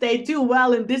 yes, they do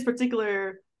well in this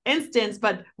particular instance,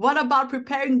 but what about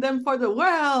preparing them for the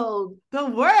world? The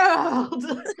world.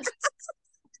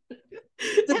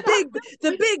 the and, big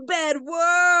the big bad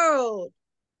world.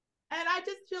 I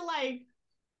just feel like,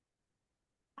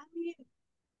 I mean,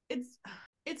 it's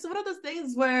it's one of those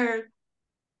things where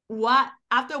what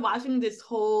after watching this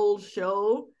whole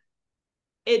show,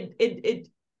 it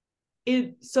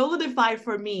solidified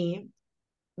for me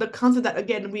the concept that,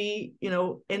 again, we,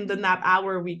 in the nap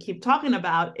hour we keep talking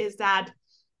about, is that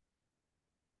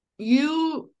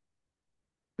you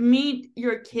meet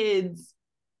your kids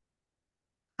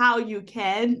how you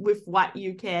can with what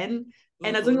you can.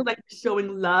 And as long as, like,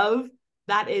 showing love,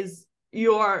 that is,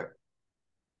 you're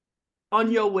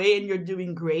on your way and you're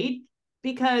doing great.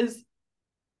 Because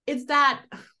it's that,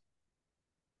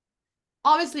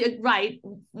 obviously, right,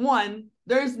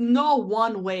 there's no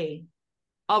one way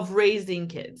of raising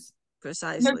kids.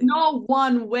 Precisely. There's no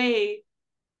one way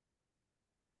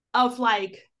of,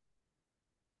 like,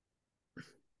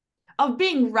 of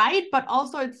being right, but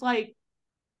also it's like,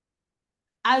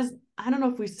 as I don't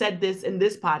know if we said this in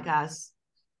this podcast,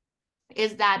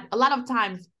 is that a lot of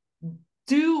times,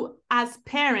 as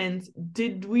parents,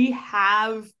 did we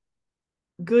have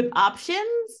good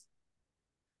options,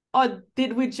 or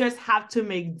did we just have to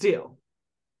make do?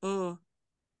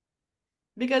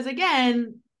 Because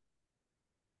again,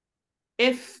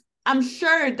 if I'm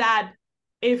sure that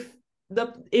if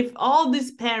all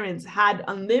these parents had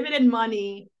unlimited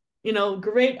money,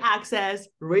 great access,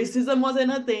 racism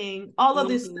wasn't a thing, all of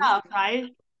this stuff, right?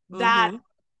 That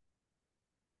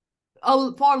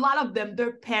for a lot of them,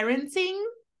 their parenting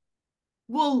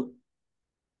will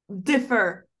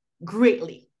differ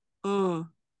greatly. So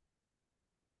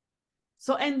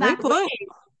in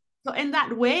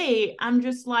that way, I'm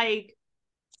just like,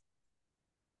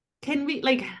 can we,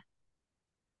 like,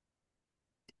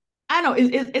 I don't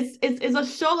know, it's a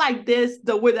show like this,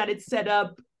 the way that it's set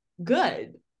up,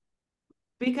 good,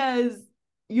 because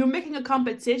you're making a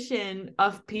competition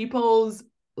of people's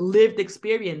lived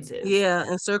experiences,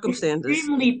 and circumstances,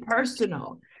 extremely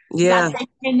personal, that they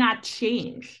cannot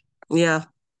change.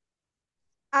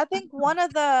 I think one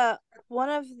of the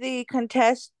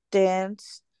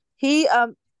contestants, he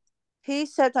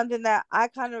said something that I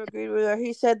kind of agreed with.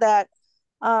 He said that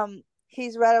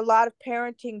he's read a lot of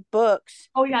parenting books.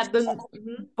 Oh yeah,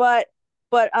 but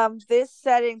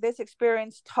this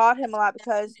experience taught him a lot,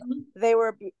 because they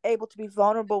were able to be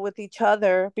vulnerable with each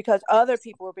other because other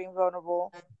people were being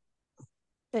vulnerable.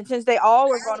 And since they all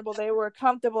were vulnerable, they were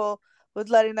comfortable with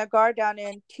letting their guard down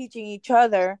and teaching each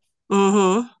other.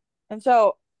 And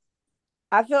so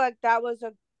I feel like that was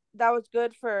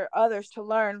good for others to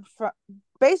learn from.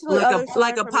 Basically,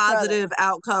 like a positive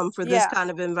outcome for this kind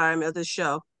of environment of this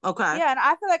show. Okay. Yeah, and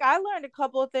I feel like I learned a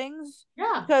couple of things.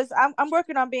 Yeah. Because I'm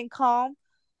working on being calm.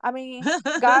 I mean,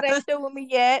 God ain't through with me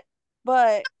yet,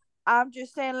 but I'm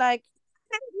just saying, like,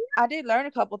 I did learn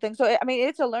a couple things. So I mean,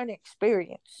 it's a learning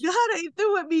experience. God ain't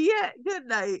through with me yet. Good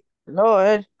night,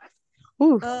 Lord.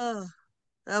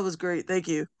 That was great. Thank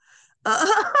you.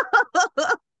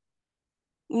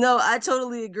 No, I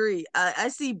totally agree.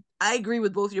 I agree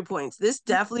with both your points. This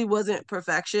definitely wasn't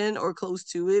perfection or close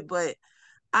to it, but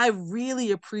I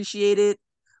really appreciated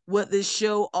what this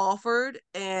show offered,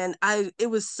 and it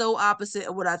was so opposite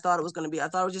of what I thought it was going to be. I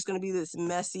thought it was just going to be this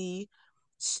messy,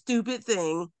 stupid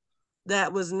thing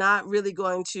that was not really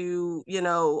going to,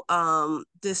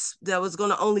 that was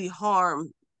going to only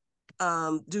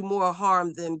do more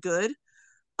harm than good.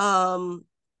 And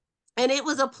it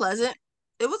was a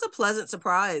pleasant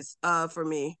surprise for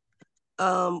me,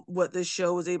 what this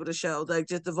show was able to show, like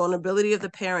just the vulnerability of the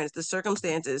parents, the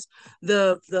circumstances,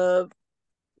 the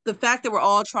fact that we're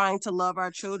all trying to love our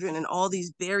children in all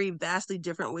these very vastly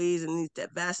different ways in these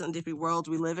vastly different worlds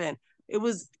we live in. It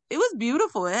was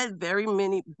beautiful. It had very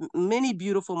many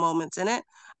beautiful moments in it.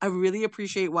 I really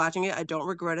appreciate watching it. I don't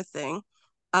regret a thing.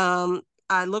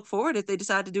 I look forward, if they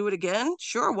decide to do it again,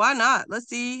 sure, why not? Let's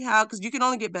see how, because you can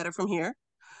only get better from here.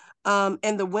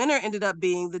 And the winner ended up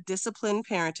being the disciplined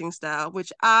parenting style,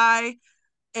 which I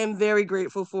am very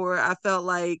grateful for. I felt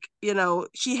like,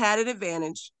 she had an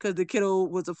advantage because the kiddo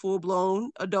was a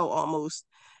full-blown adult almost.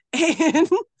 And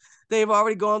they've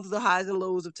already gone through the highs and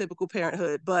lows of typical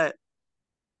parenthood. But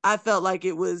I felt like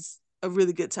it was a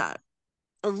really good time.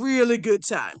 A really good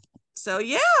time. So,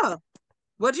 yeah.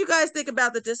 What do you guys think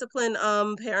about the disciplined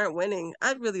parent winning?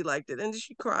 I really liked it. And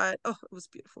she cried. Oh, it was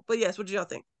beautiful. But yes, what do y'all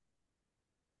think?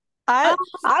 I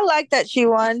like that she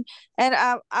won, and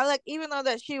I like, even though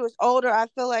that she was older, I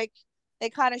feel like they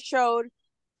kind of showed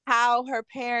how her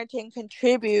parenting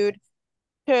contributed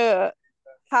to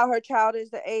how her child is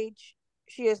the age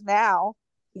she is now.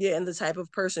 Yeah, and the type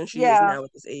of person she is now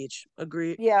at this age.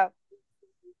 Agreed. Yeah,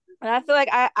 and I feel like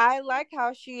I like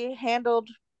how she handled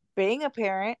being a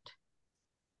parent,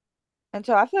 and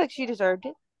so I feel like she deserved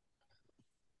it.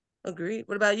 Agreed.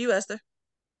 What about you, Esther?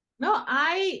 No,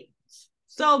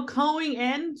 so going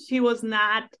in, she was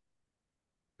not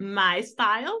my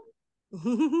style.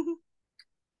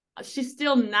 She's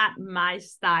still not my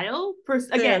style.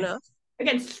 Again,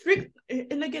 again, strict,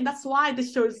 and again, that's why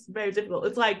this show is very difficult.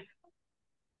 It's like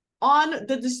on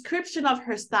the description of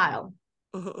her style,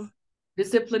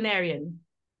 disciplinarian,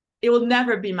 it will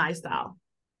never be my style.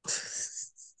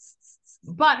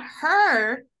 But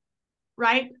her,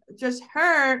 right, just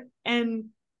her and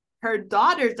her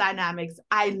daughter's dynamics,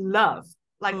 I love.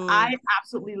 Like, I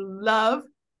absolutely love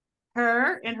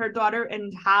her and her daughter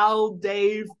and how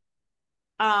they've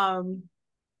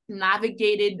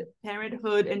navigated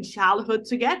parenthood and childhood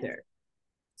together.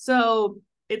 So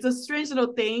it's a strange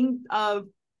little thing of,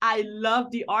 I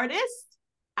love the artist,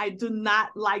 I do not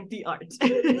like the art.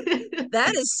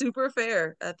 That is super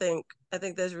fair. I think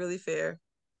that's really fair.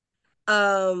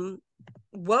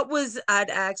 What was, I'd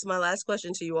ask my last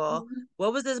question to you all.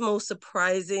 What was the most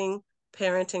surprising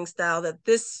parenting style that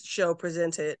this show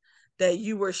presented that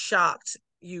you were shocked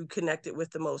you connected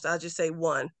with the most? I'll just say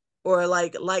one, or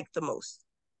like the most.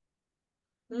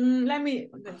 Let me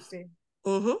see.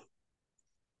 Oh,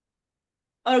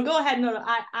 go ahead. No,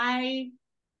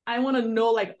 I want to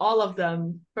know like all of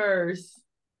them first.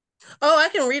 Oh, I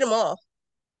can read them all.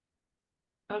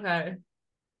 Okay.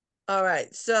 All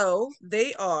right. So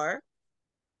they are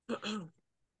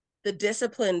the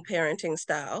disciplined parenting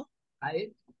style,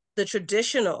 Right. the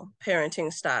traditional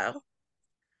parenting style,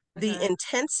 the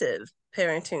intensive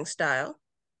parenting style,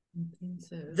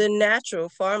 the natural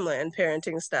farmland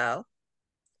parenting style,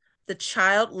 the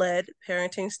child-led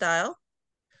parenting style,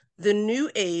 the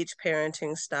new age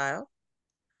parenting style,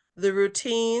 the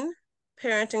routine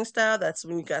parenting style, that's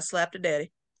when you got slapped a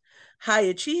daddy, high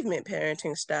achievement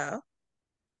parenting style,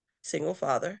 single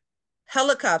father,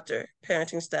 helicopter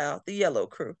parenting style, the yellow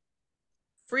crew,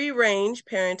 free range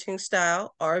parenting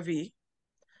style, RV,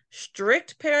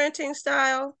 strict parenting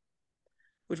style,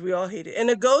 which we all hated, and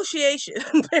negotiation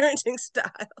parenting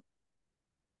style.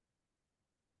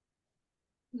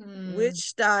 Which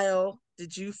style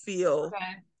did you feel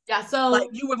yeah, so like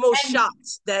you were most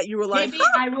shocked that you were like, maybe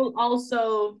I will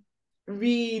also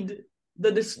read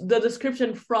the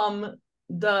description from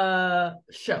the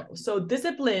show. So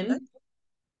discipline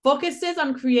focuses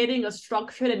on creating a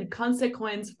structure and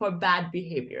consequence for bad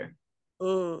behavior.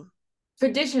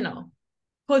 Traditional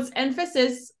puts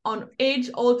emphasis on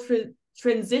age-old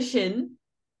transition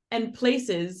and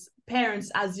places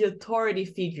parents as the authority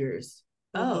figures.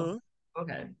 Oh,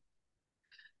 okay.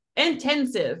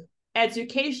 Intensive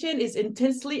education is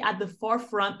intensely at the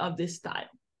forefront of this style.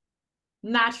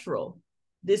 Natural,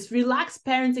 this relaxed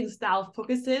parenting style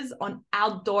focuses on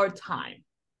outdoor time.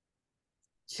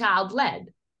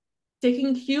 Child-led,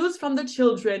 taking cues from the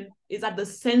children is at the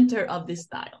center of this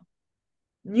style.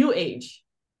 New age,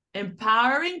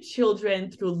 empowering children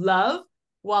through love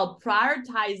while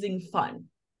prioritizing fun.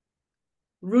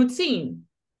 Routine,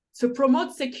 to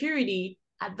promote security,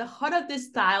 at the heart of this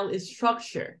style is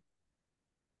structure.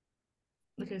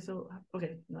 Okay, so,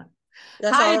 okay.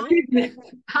 That's high achievement.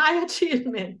 High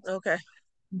achievement. Okay.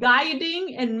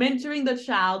 Guiding and mentoring the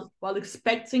child while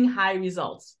expecting high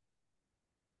results.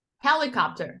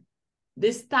 Helicopter.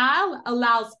 This style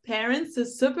allows parents to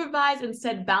supervise and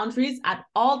set boundaries at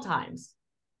all times.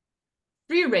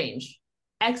 Free range,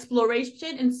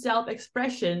 exploration and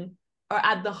self-expression are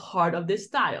at the heart of this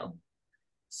style.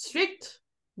 Strict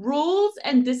rules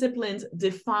and disciplines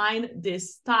define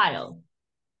this style.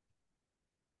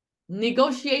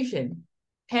 Negotiation.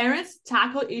 Parents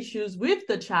tackle issues with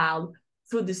the child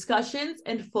through discussions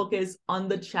and focus on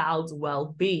the child's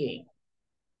well-being.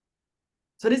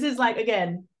 So this is like,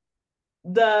 again,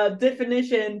 the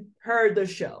definition per the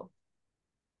show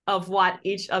of what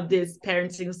each of these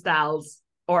parenting styles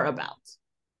are about.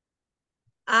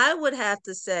 I would have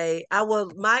to say,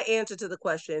 my answer to the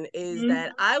question is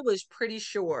that I was pretty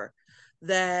sure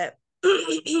that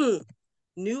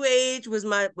New Age was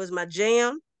my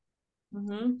jam.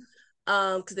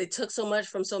 Because they took so much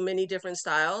from so many different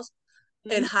styles.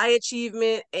 And high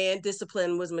achievement and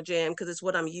discipline was my jam because it's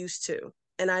what I'm used to.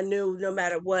 And I knew no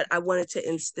matter what, I wanted to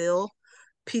instill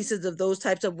pieces of those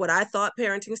types of what I thought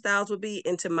parenting styles would be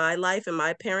into my life and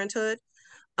my parenthood,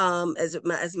 as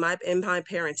my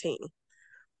parenting.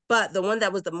 But the one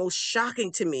that was the most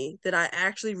shocking to me that I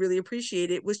actually really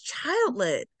appreciated was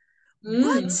child-led.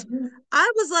 What?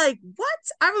 I was like,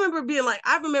 what?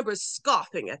 I remember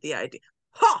scoffing at the idea.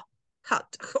 Ha!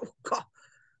 God.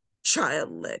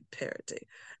 Child-led parenting.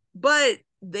 But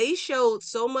they showed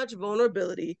so much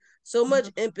vulnerability, so much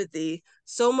empathy,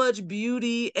 so much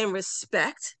beauty and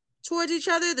respect towards each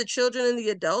other, the children and the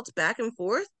adults, back and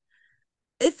forth.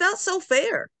 It felt so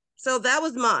fair. So that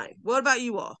was mine. What about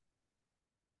you all?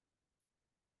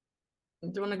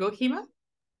 Do you want to go, Kima?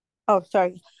 Oh,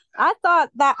 sorry. I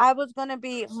thought that I was going to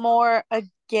be more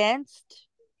against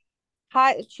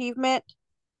high achievement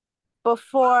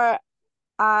before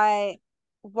I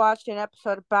watched an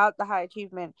episode about the high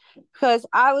achievement, because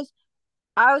I was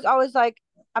always like,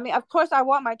 I mean, of course I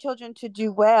want my children to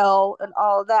do well and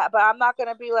all of that, but I'm not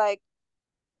gonna be like,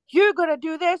 you're gonna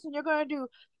do this and you're gonna do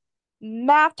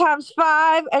math times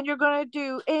five and you're gonna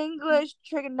do English,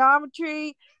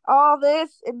 trigonometry, all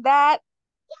this and that.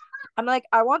 I'm like,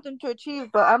 I want them to achieve,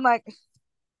 but I'm like,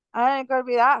 I ain't gonna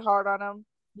be that hard on them.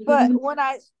 But when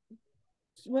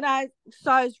I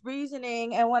saw his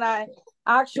reasoning and when I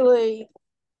actually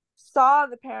saw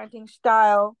the parenting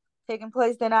style taking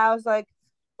place, then I was like,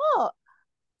 oh,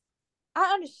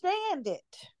 I understand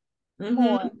it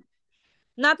more.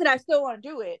 Not that I still want to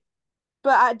do it,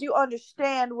 but I do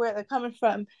understand where they're coming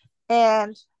from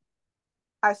and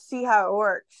I see how it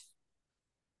works.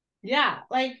 Yeah,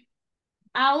 like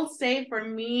I'll say for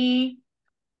me,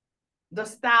 the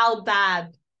style that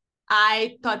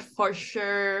I thought for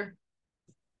sure,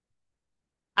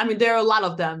 I mean, there are a lot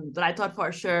of them that I thought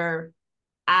for sure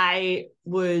I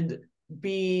would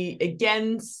be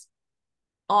against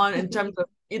on in terms of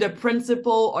either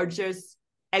principle or just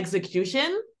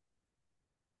execution.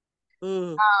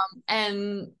 Mm.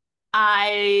 And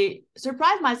I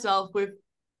surprised myself with,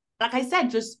 like I said,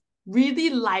 just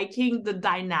really liking the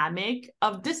dynamic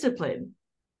of discipline.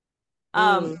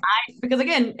 Because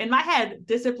again, in my head,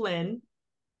 discipline,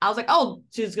 I was like, oh,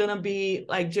 she's gonna be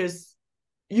like, just,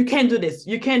 you can't do this,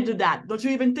 you can't do that, don't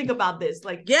you even think about this,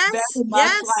 like very Yes, much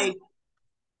yes. like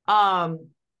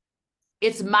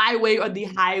it's my way or the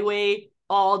highway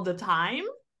all the time.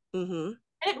 Mm-hmm.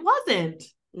 And it wasn't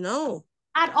No.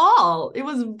 at all. It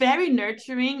was very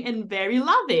nurturing and very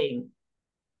loving.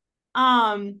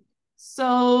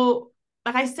 So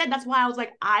like I said, that's why I was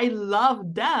like, I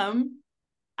love them.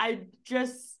 I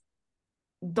just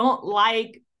don't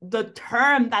like the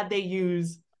term that they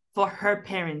use for her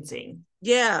parenting.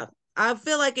 Yeah, I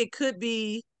feel like it could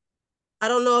be. I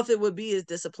don't know if it would be as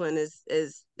disciplined as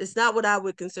it's not what I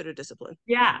would consider discipline.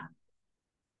 Yeah.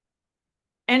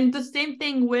 And the same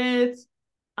thing with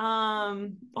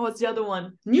what's the other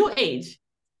one? New age.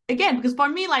 Again, because for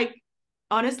me, like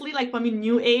honestly, like for me,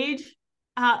 new age,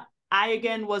 I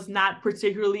again was not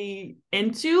particularly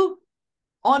into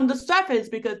on the surface,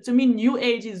 because to me, new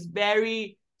age is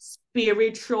very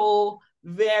spiritual,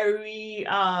 very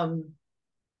kind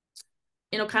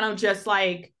of just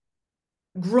like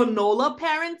granola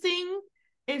parenting,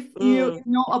 if you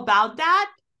know about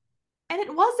that. And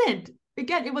it wasn't.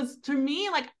 Again, it was, to me,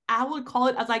 like I would call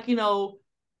it as like,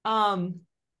 um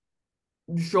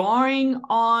drawing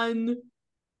on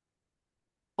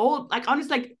old, like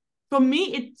honestly, like for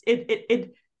me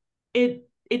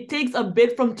it takes a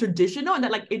bit from traditional, and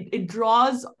that like it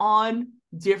draws on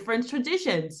different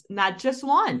traditions, not just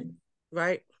one.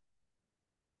 Right.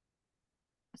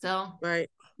 So Right.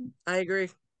 I agree.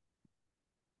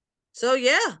 So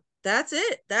yeah, that's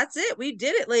it. That's it. We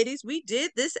did it, ladies. We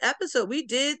did this episode. We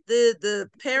did the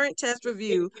parent test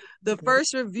review, the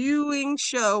first reviewing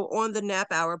show on the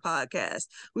Nap Hour podcast.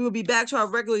 We will be back to our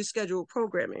regularly scheduled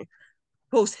programming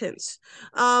post hints.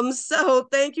 So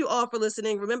thank you all for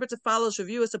listening. Remember to follow us,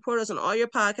 review us, support us on all your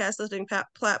podcast listening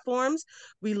platforms.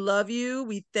 We love you.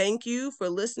 We thank you for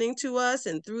listening to us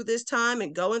and through this time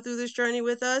and going through this journey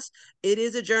with us. It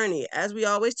is a journey. As we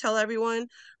always tell everyone,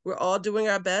 we're all doing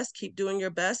our best. Keep doing your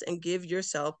best and give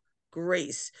yourself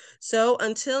grace. So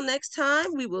until next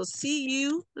time, we will see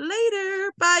you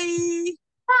later. Bye.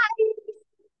 bye.